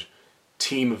Scored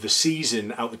team of the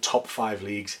season out the top 5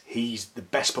 leagues. He's the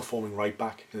best performing right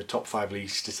back in the top 5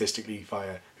 leagues statistically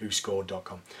via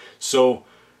WhoScored.com. So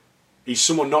he's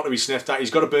someone not to be sniffed at. He's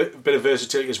got a bit of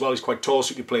versatility as well. He's quite tall,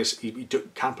 so he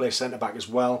can play centre back as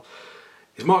well.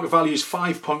 His market value is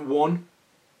 5.1,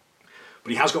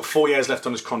 but he has got 4 years left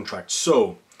on his contract.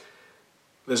 So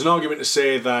there's an argument to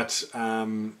say that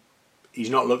he's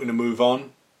not looking to move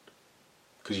on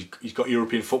because he's got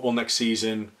European football next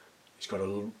season. He's got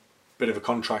a bit of a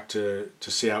contract to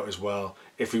see out as well.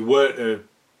 If we were to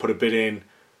put a bid in,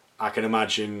 I can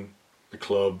imagine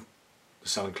the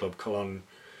selling club, Cologne,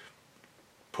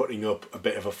 putting up a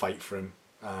bit of a fight for him.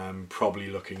 Probably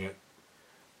looking at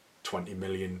 20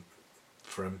 million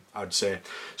for him, I'd say.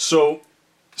 So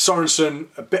Sorensen,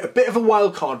 a bit of a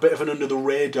wild card, a bit of an under the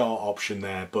radar option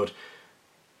there, but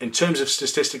in terms of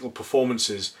statistical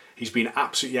performances, he's been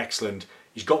absolutely excellent.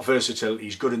 He's got versatility,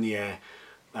 he's good in the air,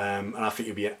 and I think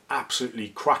he'll be an absolutely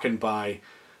cracking buy.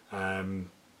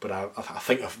 But I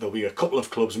think there'll be a couple of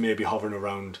clubs maybe hovering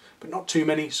around, but not too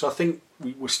many. So I think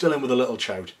we're still in with a little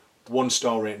shout.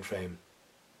 1-star rating for him.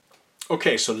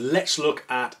 Okay, so let's look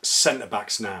at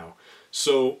centre-backs now.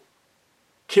 So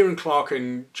Kieran Clark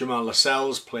and Jamal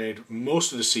Lascelles played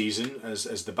most of the season as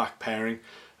the back pairing.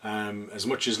 As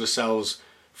much as Lascelles'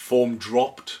 form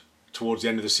dropped towards the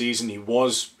end of the season, it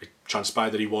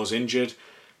transpired that he was injured.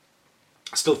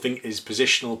 I still think his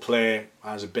positional play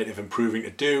has a bit of improving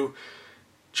to do.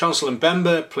 Chancellor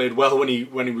Mbemba played well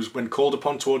when called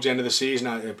upon towards the end of the season.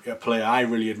 A player I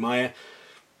really admire,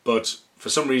 but for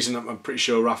some reason I'm pretty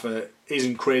sure Rafa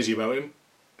isn't crazy about him.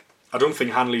 I don't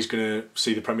think Hanley's going to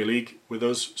see the Premier League with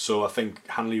us, so I think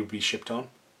Hanley will be shipped on.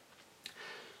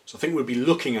 So I think we'll be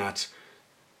looking at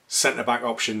centre-back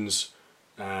options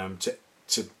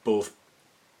to both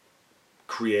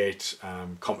create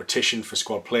competition for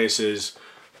squad places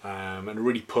and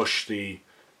really push the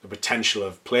potential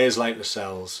of players like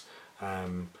Lascelles. I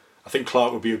think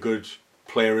Clark would be a good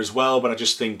player as well, but I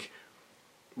just think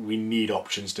we need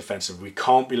options defensively. We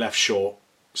can't be left short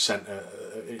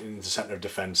in the centre of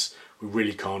defence. We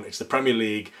really can't. It's the Premier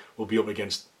League. We'll be up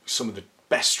against some of the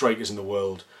best strikers in the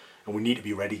world, and we need to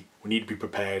be ready. We need to be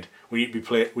prepared. We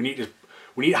need to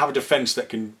have a defence that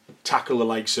can tackle the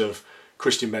likes of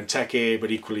Christian Benteke,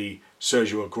 but equally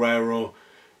Sergio Aguero.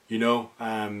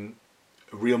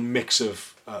 A real mix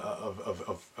of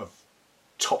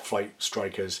top flight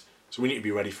strikers. So we need to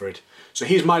be ready for it. So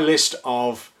here's my list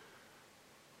of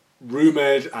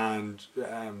rumoured and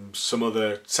some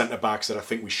other centre-backs that I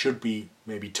think we should be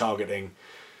maybe targeting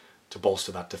to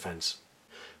bolster that defence.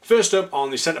 First up on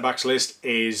the centre-backs list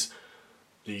is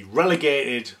the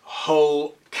relegated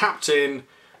Hull captain,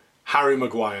 Harry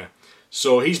Maguire.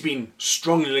 So he's been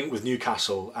strongly linked with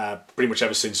Newcastle pretty much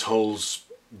ever since Hull's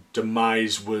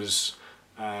demise was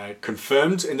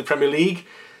confirmed in the Premier League.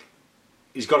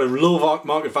 He's got a low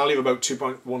market value of about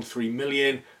 2.13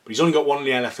 million, but he's only got 1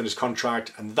 year left in his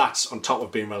contract, and that's on top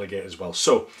of being relegated as well.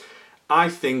 So I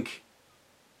think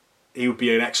he would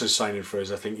be an excellent signing for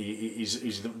us. I think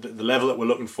he's the level that we're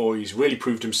looking for. He's really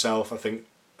proved himself. I think,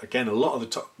 again, a lot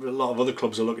of other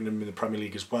clubs are looking at him in the Premier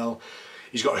League as well.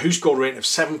 He's got a WhoScored rating of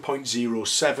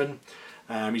 7.07.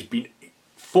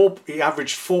 He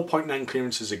averaged 4.9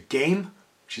 clearances a game,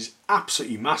 which is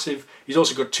absolutely massive. He's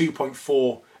also got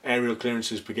 2.4 aerial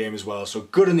clearances per game as well. So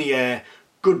good in the air,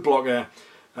 good blocker,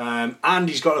 And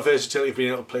he's got a versatility of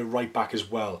being able to play right back as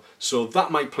well. So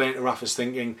that might play into Rafa's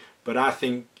thinking, but I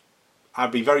think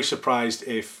I'd be very surprised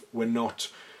if we're not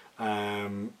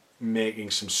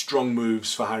making some strong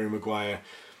moves for Harry Maguire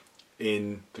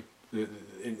in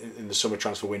the summer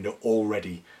transfer window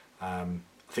already. I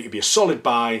think it'd be a solid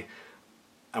buy,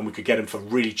 and we could get him for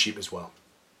really cheap as well.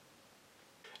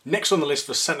 Next on the list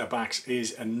for centre-backs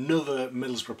is another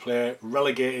Middlesbrough player,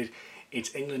 relegated.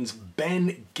 It's England's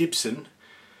Ben Gibson.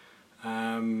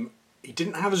 He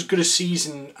didn't have as good a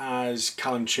season as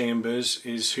Callum Chambers.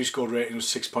 His WhoScored rating was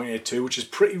 6.82, which is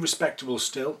pretty respectable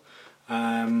still.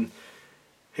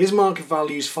 His market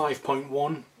value is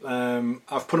 5.1.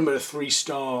 I've put him at a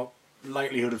 3-star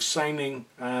likelihood of signing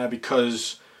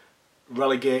because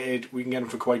relegated, we can get him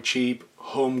for quite cheap.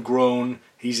 Homegrown,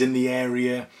 he's in the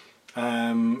area.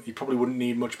 He probably wouldn't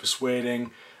need much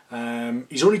persuading.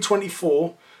 He's only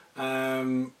 24, so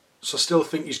I still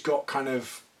think he's got kind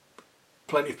of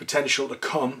plenty of potential to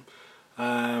come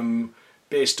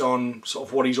based on sort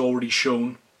of what he's already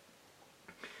shown.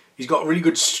 He's got really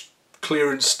good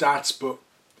clearance stats, but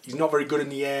he's not very good in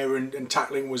the air, and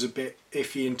tackling was a bit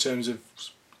iffy in terms of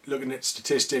looking at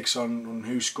statistics on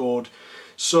WhoScored.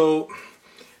 So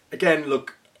again,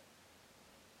 look,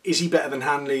 is he better than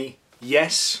Hanley?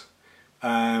 Yes.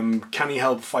 Can he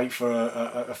help fight for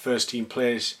a first team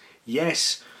place?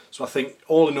 Yes. So I think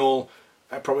all in all,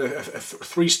 probably a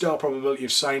 3-star probability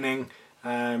of signing.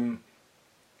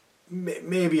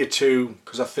 Maybe a 2,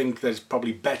 because I think there's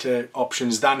probably better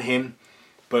options than him.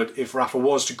 But if Rafa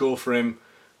was to go for him,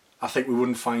 I think we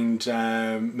wouldn't find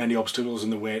many obstacles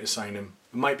in the way to sign him.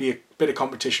 There might be a bit of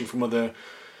competition from other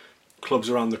clubs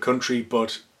around the country,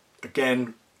 but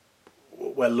again,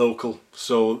 we're local,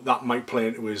 so that might play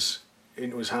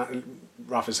into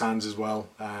Rafa's hands as well,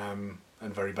 and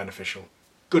very beneficial.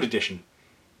 Good addition.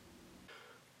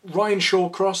 Ryan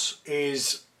Shawcross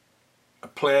is a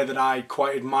player that I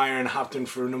quite admire and have done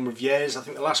for a number of years. I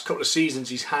think the last couple of seasons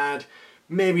he's had,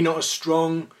 maybe not as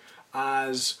strong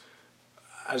as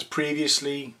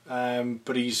previously,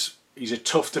 but he's a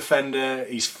tough defender.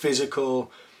 He's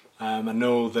physical. I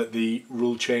know that the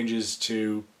rule changes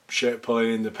to shirt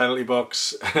pulling in the penalty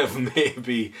box have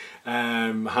maybe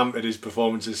hampered his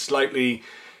performances slightly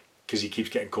because he keeps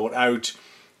getting caught out.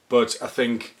 But I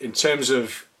think in terms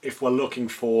of if we're looking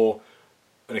for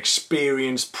an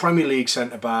experienced Premier League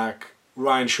centre-back,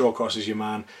 Ryan Shawcross is your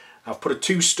man. I've put a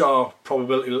 2-star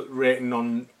probability rating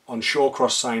on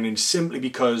Shawcross signing simply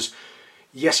because,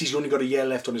 yes, he's only got a year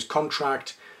left on his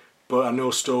contract, but I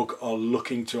know Stoke are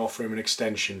looking to offer him an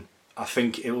extension. I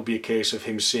think it will be a case of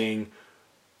him seeing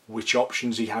which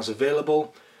options he has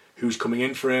available, who's coming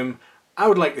in for him. I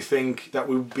would like to think that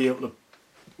we would be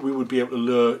able to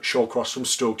lure Shawcross from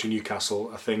Stoke to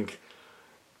Newcastle. I think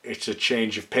it's a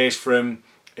change of pace for him.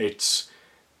 It's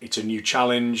a new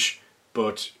challenge,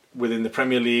 but within the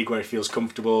Premier League where he feels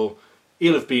comfortable,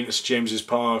 he'll have been to St James's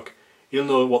Park. He'll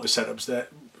know what the setup's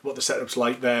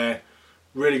like there.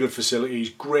 Really good facilities,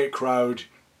 great crowd.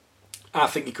 I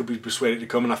think he could be persuaded to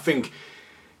come, and I think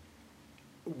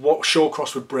what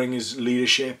Shawcross would bring is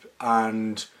leadership,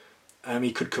 and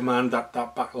he could command that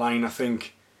back line. I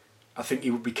think he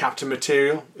would be captain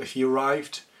material if he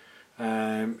arrived.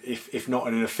 If not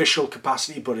in an official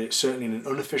capacity, but certainly in an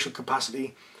unofficial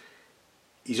capacity.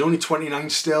 He's only 29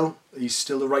 still. He's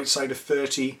still the right side of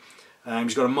 30.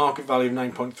 He's got a market value of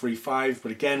 9.35,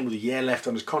 but again, with a year left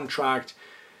on his contract,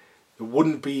 you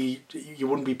wouldn't be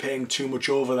paying too much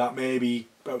over that. Maybe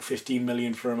about 15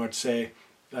 million for him, I'd say.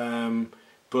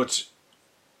 But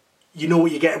you know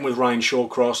what you're getting with Ryan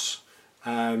Shawcross.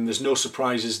 There's no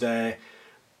surprises there.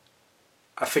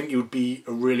 I think he would be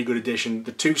a really good addition.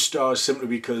 The 2 stars simply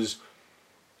because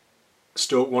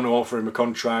Stoke want to offer him a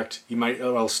contract. He might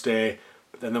well stay,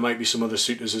 but then there might be some other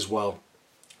suitors as well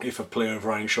if a player of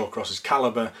Ryan Shawcross's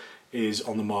calibre is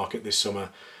on the market this summer.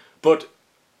 But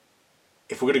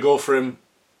if we're going to go for him,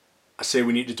 I say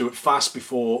we need to do it fast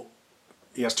before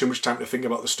he has too much time to think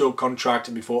about the Stoke contract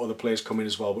and before other players come in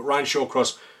as well. But Ryan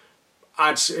Shawcross,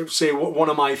 I'd say one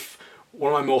of my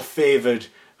more favoured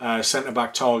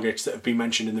centre-back targets that have been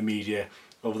mentioned in the media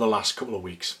over the last couple of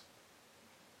weeks.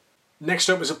 Next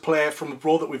up is a player from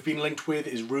abroad that we've been linked with,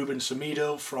 is Ruben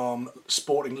Semedo from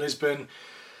Sporting Lisbon.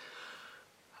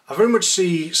 I very much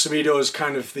see Semedo as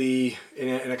kind of in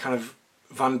a kind of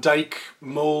Van Dijk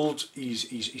mould.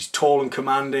 He's tall and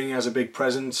commanding. He has a big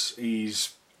presence.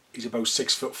 He's about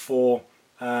 6'4".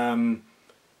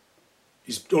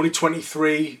 He's only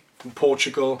 23 from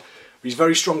Portugal. He's a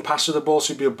very strong passer of the ball,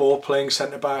 so he'd be a ball-playing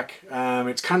centre-back.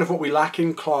 It's kind of what we lack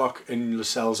in Clark and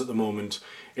Lascelles at the moment.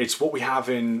 It's what we have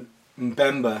in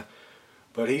Mbemba,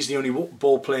 but he's the only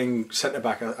ball-playing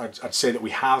centre-back I'd say that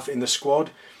we have in the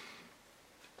squad.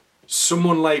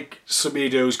 Someone like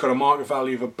Semedo's got a market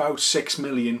value of about 6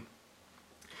 million.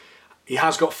 He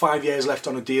has got 5 years left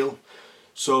on a deal,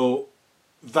 so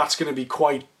that's going to be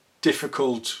quite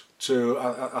difficult to,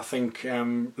 I think,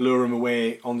 lure him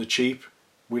away on the cheap.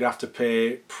 We'd have to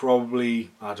pay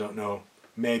probably, I don't know,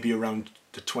 maybe around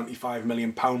the £25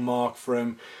 million mark for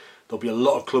him. There'll be a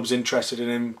lot of clubs interested in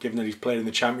him, given that he's played in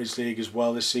the Champions League as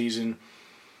well this season.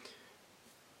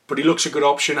 But he looks a good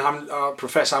option. I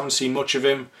profess I haven't seen much of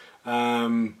him,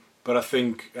 but I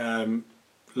think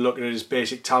looking at his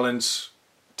basic talents,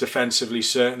 defensively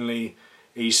certainly,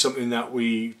 he's something that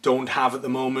we don't have at the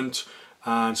moment,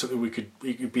 and something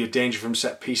he could be a danger from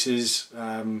set pieces.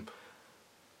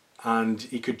 And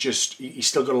he's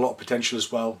still got a lot of potential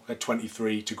as well at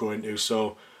 23 to grow into.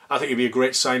 So I think it'd be a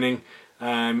great signing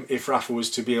if Rafa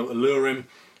was to be able to lure him,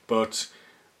 but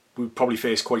we'd probably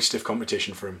face quite stiff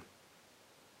competition for him.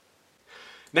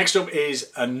 Next up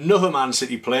is another Man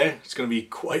City player. It's going to be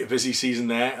quite a busy season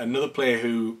there. Another player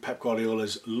who Pep Guardiola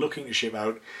is looking to ship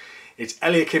out. It's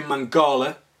Eliakim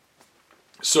Mangala.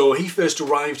 So he first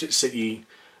arrived at City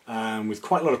with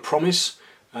quite a lot of promise.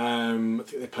 I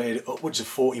think they paid upwards of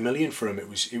 40 million for him. It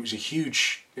was a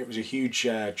huge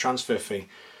transfer fee,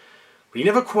 but he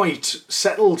never quite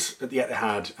settled at the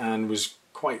Etihad and was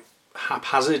quite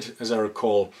haphazard, as I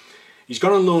recall. He's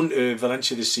gone on loan to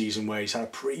Valencia this season, where he's had a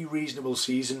pretty reasonable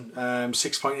season.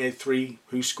 6.83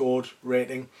 who scored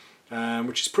rating,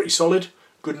 which is pretty solid.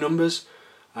 Good numbers.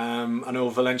 I know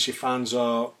Valencia fans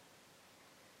are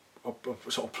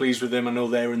sort of pleased with him. I know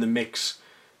they're in the mix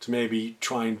to maybe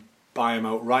try and buy him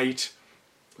outright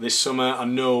this summer. I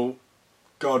know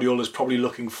Guardiola's probably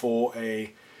looking for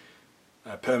a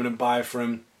permanent buyer for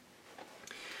him.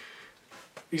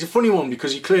 He's a funny one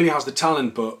because he clearly has the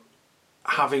talent, but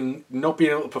having not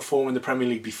been able to perform in the Premier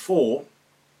League before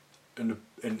in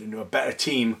a better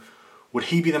team, would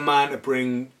he be the man to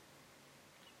bring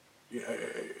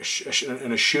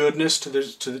an assuredness to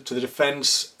the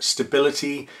defence,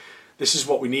 stability? This is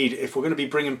what we need. If we're going to be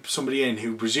bringing somebody in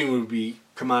who presumably will be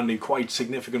commanding quite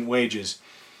significant wages,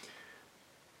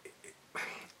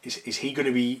 is he going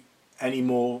to be any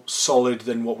more solid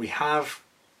than what we have?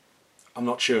 I'm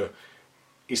not sure.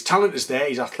 His talent is there.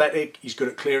 He's athletic. He's good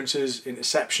at clearances,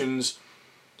 interceptions.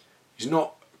 He's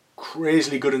not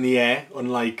crazily good in the air,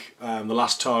 unlike the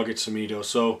last target, Semedo.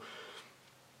 So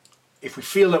if we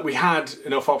feel that we had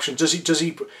enough options,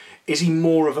 is he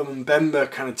more of a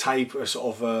Mbemba kind of type, a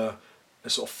sort of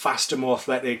faster, more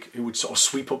athletic, who would sort of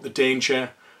sweep up the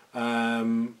danger?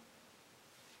 I'm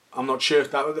not sure.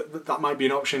 That might be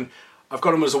an option. I've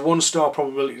got him as a 1-star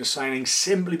probability to signing,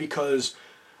 simply because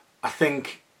I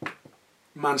think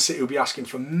Man City will be asking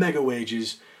for mega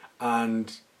wages,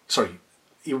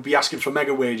 he would be asking for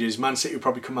mega wages. Man City will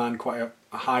probably command quite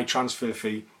a high transfer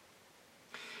fee,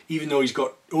 even though he's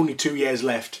got only 2 years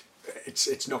left.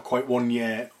 It's not quite 1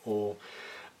 year, or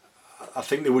I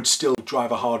think they would still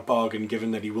drive a hard bargain,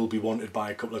 given that he will be wanted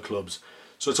by a couple of clubs.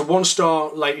 So it's a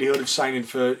 1-star likelihood of signing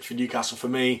for Newcastle for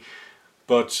me,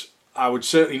 but I would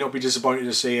certainly not be disappointed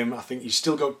to see him. I think he's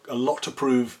still got a lot to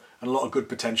prove and a lot of good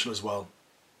potential as well.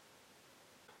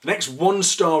 The next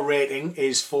 1-star rating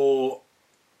is for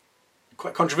quite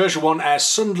a controversial one,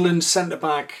 Sunderland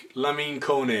centre-back Lamine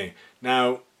Kone.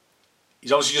 Now,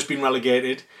 he's obviously just been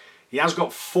relegated. He has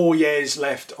got 4 years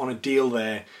left on a deal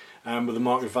there, with a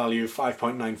market value of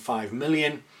 5.95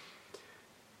 million.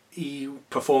 He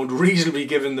performed reasonably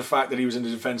given the fact that he was in the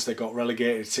defence that got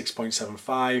relegated,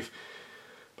 6.75.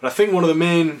 But I think one of the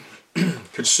main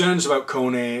concerns about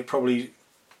Kone probably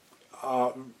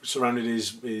surrounded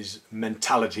his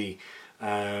mentality.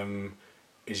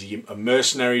 Is he a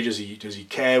mercenary? Does he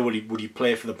care? Would he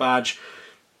play for the badge?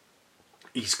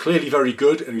 He's clearly very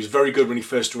good, and he was very good when he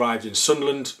first arrived in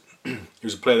Sunderland. He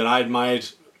was a player that I admired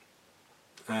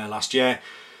last year,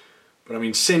 but I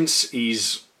mean, since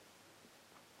he's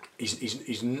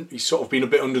sort of been a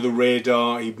bit under the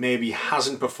radar. He maybe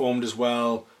hasn't performed as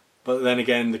well, but then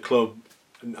again, the club,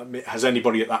 has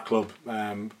anybody at that club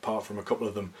apart from a couple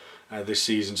of them this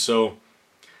season? So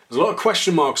there's a lot of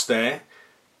question marks there,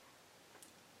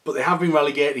 but they have been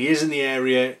relegated. He is in the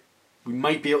area. We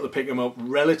might be able to pick him up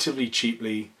relatively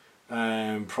cheaply,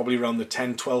 probably around the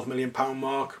 £10-12 million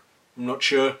mark. I'm not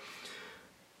sure.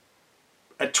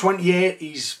 At 28,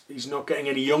 he's not getting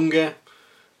any younger,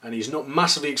 and he's not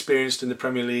massively experienced in the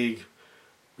Premier League,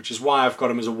 which is why I've got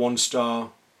him as a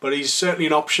 1-star. But he's certainly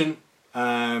an option,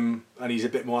 and he's a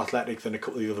bit more athletic than a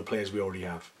couple of the other players we already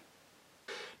have.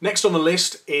 Next on the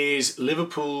list is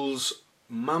Liverpool's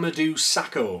Mamadou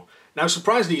Sakho. Now,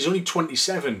 surprisingly, he's only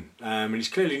 27, and he's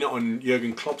clearly not on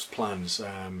Jurgen Klopp's plans,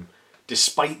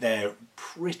 despite their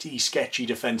pretty sketchy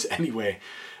defence anyway.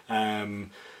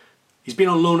 He's been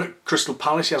on loan at Crystal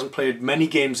Palace. He hasn't played many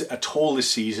games at all this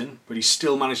season, but he's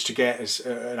still managed to get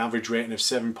an average rating of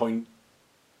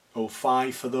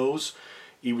 7.05 for those.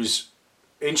 He was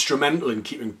instrumental in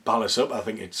keeping Palace up, I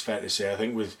think it's fair to say. I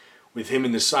think with him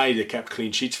in the side, they kept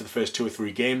clean sheets for the first 2 or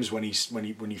 3 games when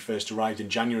he first arrived in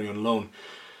January on loan.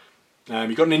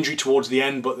 He got an injury towards the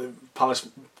end, but the Palace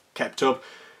kept up.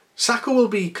 Saka will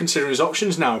be considering his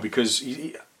options now because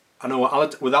I know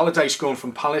with Allardyce going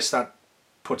from Palace, that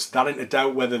puts that into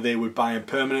doubt whether they would buy him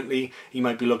permanently. He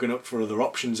might be looking up for other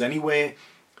options anyway.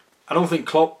 I don't think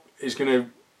Klopp is going to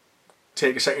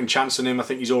take a second chance on him. I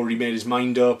think he's already made his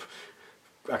mind up.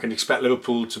 I can expect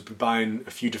Liverpool to be buying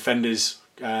a few defenders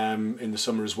in the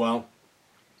summer as well.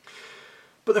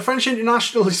 But the French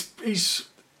international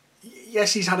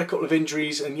yes, he's had a couple of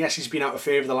injuries, and yes, he's been out of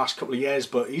favour the last couple of years,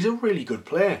 but he's a really good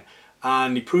player.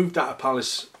 And he proved that at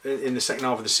Palace in the second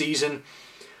half of the season.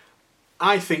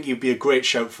 I think he'd be a great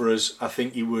shout for us. I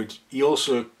think he would. He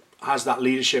also has that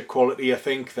leadership quality, I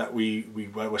think, that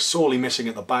we're sorely missing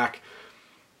at the back.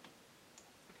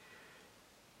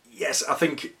 Yes, I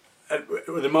think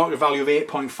with a market value of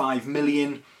 8.5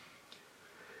 million,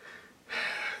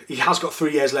 he has got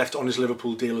 3 years left on his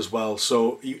Liverpool deal as well,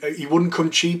 so he wouldn't come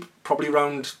cheap, probably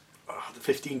around the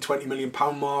 15-20 million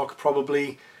pound mark,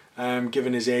 probably,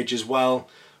 given his age as well.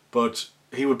 But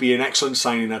he would be an excellent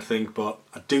signing, I think, but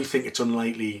I do think it's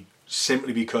unlikely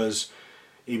simply because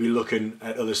he'd be looking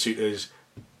at other suitors,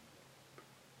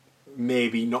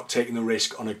 maybe not taking the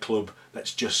risk on a club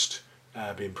that's just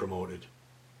being promoted.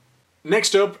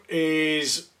 Next up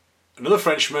is another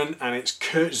Frenchman, and it's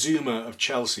Kurt Zouma of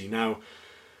Chelsea. Now,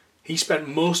 he spent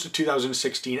most of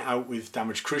 2016 out with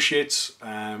damaged cruciates.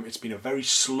 It's been a very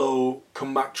slow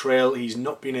comeback trail. He's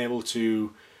not been able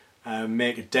to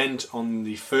make a dent on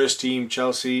the first team,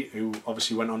 Chelsea, who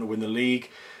obviously went on to win the league.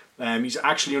 He's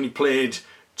actually only played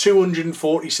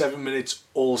 247 minutes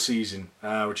all season,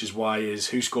 which is why his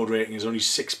Who Scored rating is only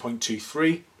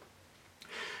 6.23.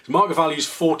 His market value is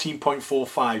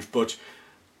 14.45, but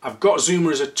I've got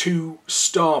Zouma as a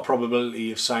 2-star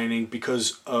probability of signing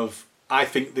because of, I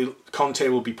think Conte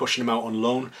will be pushing him out on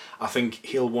loan. I think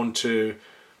he'll want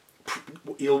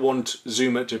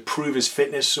Zouma to prove his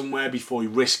fitness somewhere before he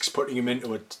risks putting him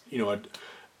into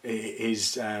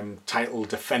his title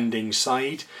defending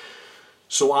side.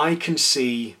 So I can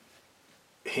see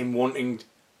him wanting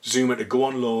Zouma to go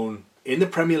on loan in the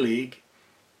Premier League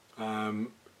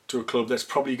to a club that's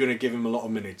probably going to give him a lot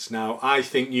of minutes. Now, I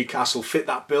think Newcastle fit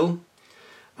that bill,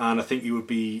 and I think he would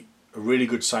be a really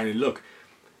good signing. Look,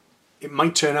 it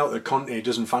might turn out that Conte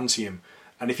doesn't fancy him,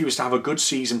 and if he was to have a good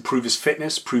season, prove his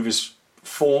fitness, prove his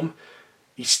form,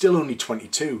 he's still only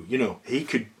 22. You know, he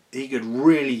could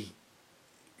really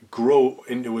grow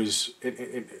into his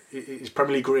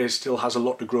Premier League career. Still has a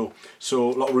lot to grow, so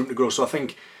a lot of room to grow. So I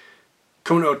think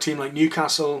coming to a team like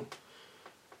Newcastle,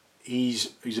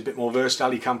 he's a bit more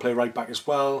versatile. He can play right back as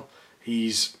well.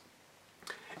 He's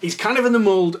kind of in the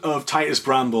mould of Titus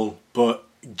Bramble, but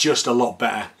just a lot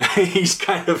better. His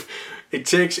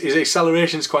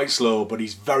acceleration's quite slow, but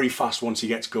he's very fast once he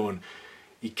gets going.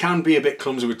 He can be a bit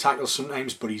clumsy with tackles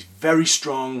sometimes, but he's very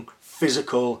strong,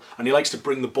 physical, and he likes to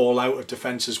bring the ball out of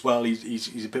defence as well.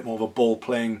 He's a bit more of a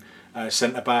ball-playing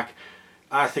centre-back.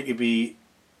 I think he'd be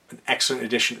an excellent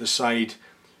addition to the side,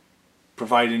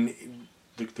 providing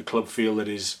the club feel that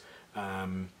his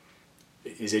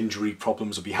injury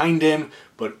problems are behind him.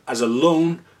 But as a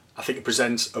loan, I think it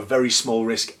presents a very small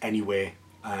risk anyway,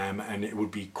 and it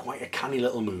would be quite a canny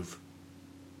little move.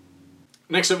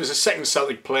 Next up is the second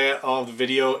Celtic player of the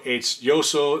video. It's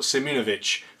Jozo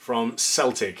Simunovic from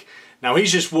Celtic. Now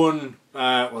he's just won,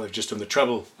 they've just done the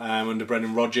treble under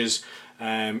Brendan Rodgers.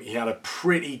 He had a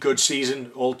pretty good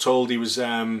season, all told. He was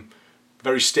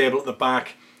very stable at the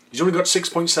back. He's only got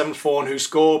 6.74 on Who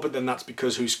Scored, but then that's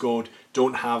because Who Scored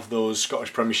don't have those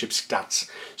Scottish Premiership stats.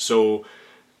 So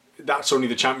that's only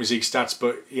the Champions League stats,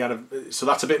 but so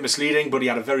that's a bit misleading, but he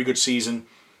had a very good season.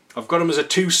 I've got him as a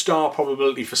 2-star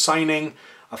probability for signing.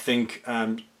 I think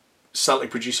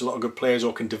Celtic produce a lot of good players,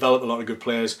 or can develop a lot of good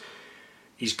players.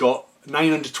 He's got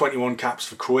 921 caps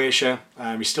for Croatia.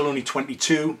 He's still only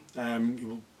 22. He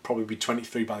will probably be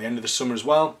 23 by the end of the summer as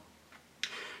well.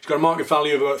 He's got a market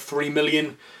value of about 3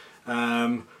 million,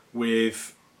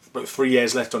 with about 3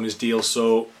 years left on his deal.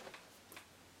 So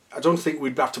I don't think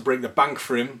we'd have to break the bank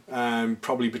for him.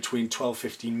 Probably between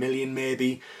 12-15 million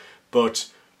maybe. But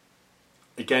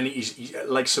again, he's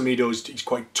like Semedo, he's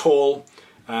quite tall.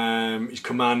 He's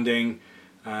commanding.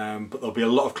 but there'll be a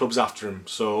lot of clubs after him.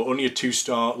 So only a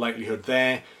 2-star likelihood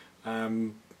there.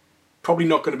 Probably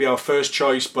not going to be our first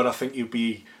choice, but I think he'd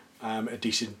be a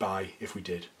decent buy if we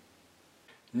did.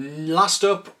 Last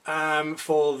up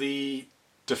for the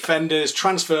defenders,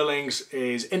 transferlings,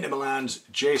 is Inter Milan's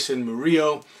Jeison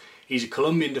Murillo. He's a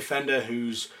Colombian defender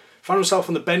who's found himself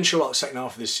on the bench a lot the second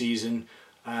half of this season.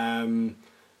 There's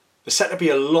set to be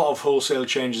a lot of wholesale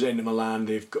changes at Inter Milan.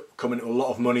 They've come into a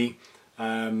lot of money,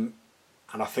 and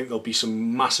I think there'll be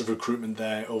some massive recruitment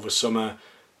there over summer.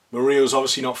 Murillo's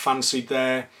obviously not fancied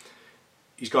there.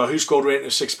 He's got a WhoScored rating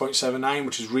of 6.79,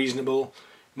 which is reasonable.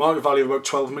 Market value of about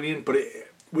 12 million,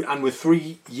 and with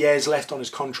 3 years left on his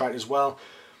contract as well.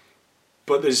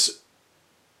 But there's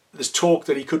talk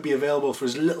that he could be available for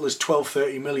as little as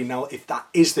 12-13 million. Now, if that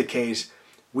is the case,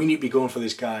 we need to be going for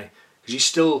this guy because he's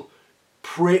still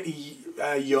pretty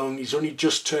young. He's only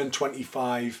just turned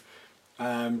 25,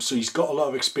 so he's got a lot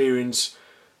of experience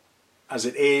as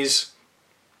it is.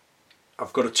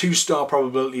 I've got a 2-star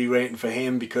probability rating for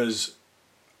him because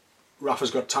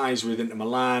Rafa's got ties with Inter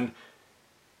Milan.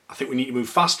 I think we need to move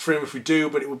fast for him if we do,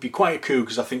 but it would be quite a coup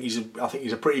because I think he's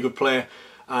a pretty good player,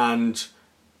 and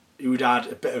he would add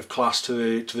a bit of class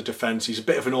to the defence. He's a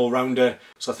bit of an all-rounder,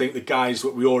 so I think the guys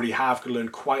that we already have could learn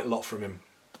quite a lot from him.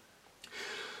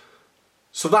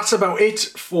 So that's about it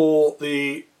for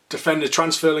the defender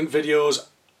transfer link videos.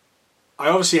 I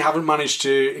obviously haven't managed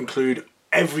to include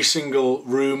every single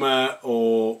rumour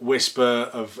or whisper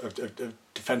of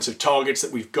defensive targets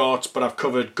that we've got, but I've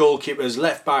covered goalkeepers,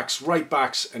 left backs, right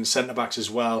backs and centre backs as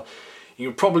well. You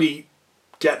can probably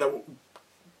bet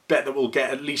that we'll get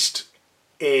at least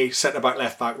a centre back,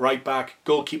 left back, right back.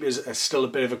 Goalkeepers are still a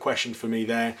bit of a question for me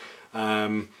there,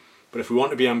 but if we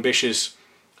want to be ambitious,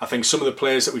 I think some of the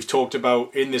players that we've talked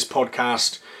about in this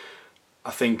podcast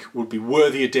I think would be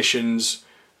worthy additions.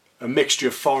 A mixture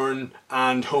of foreign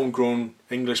and homegrown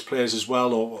English players as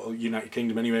well, or United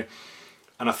Kingdom anyway.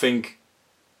 And I think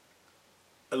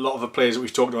a lot of the players that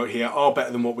we've talked about here are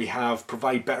better than what we have,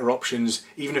 provide better options,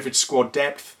 even if it's squad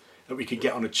depth that we could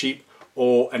get on a cheap,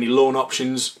 or any loan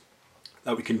options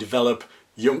that we can develop,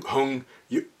 young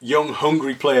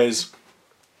hungry players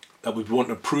that would want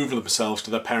to prove themselves to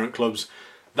their parent clubs.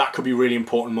 That could be a really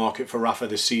important market for Rafa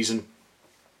this season.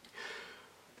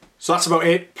 So that's about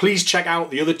it. Please check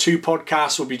out the other 2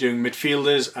 podcasts. We'll be doing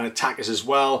midfielders and attackers as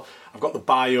well. I've got the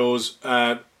bios.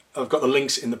 I've got the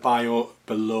links in the bio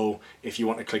below if you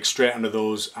want to click straight under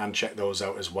those and check those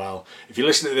out as well. If you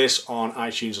listen to this on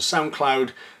iTunes or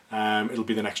SoundCloud, it'll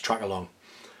be the next track along.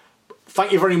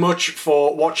 Thank you very much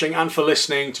for watching and for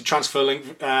listening to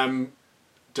TransferLink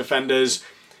Defenders.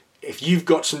 If you've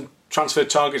got some transfer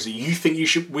targets that you think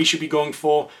we should be going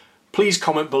for, please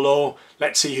comment below.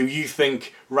 Let's see who you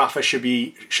think Rafa should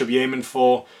be aiming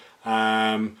for.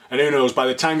 And who knows, by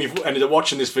the time you've ended up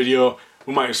watching this video,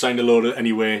 we might have signed a loader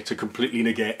anyway to completely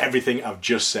negate everything I've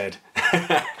just said.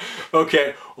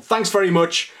 Okay, well, thanks very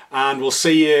much, and we'll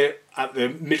see you at the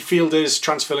midfielders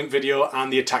transfer link video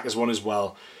and the attackers one as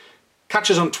well. Catch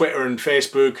us on Twitter and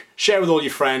Facebook, share with all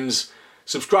your friends,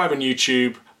 subscribe on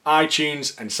YouTube,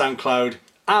 iTunes and SoundCloud.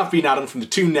 I've been Adam from the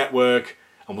Toon Network,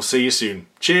 and we'll see you soon.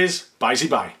 Cheers,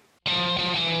 bye-bye.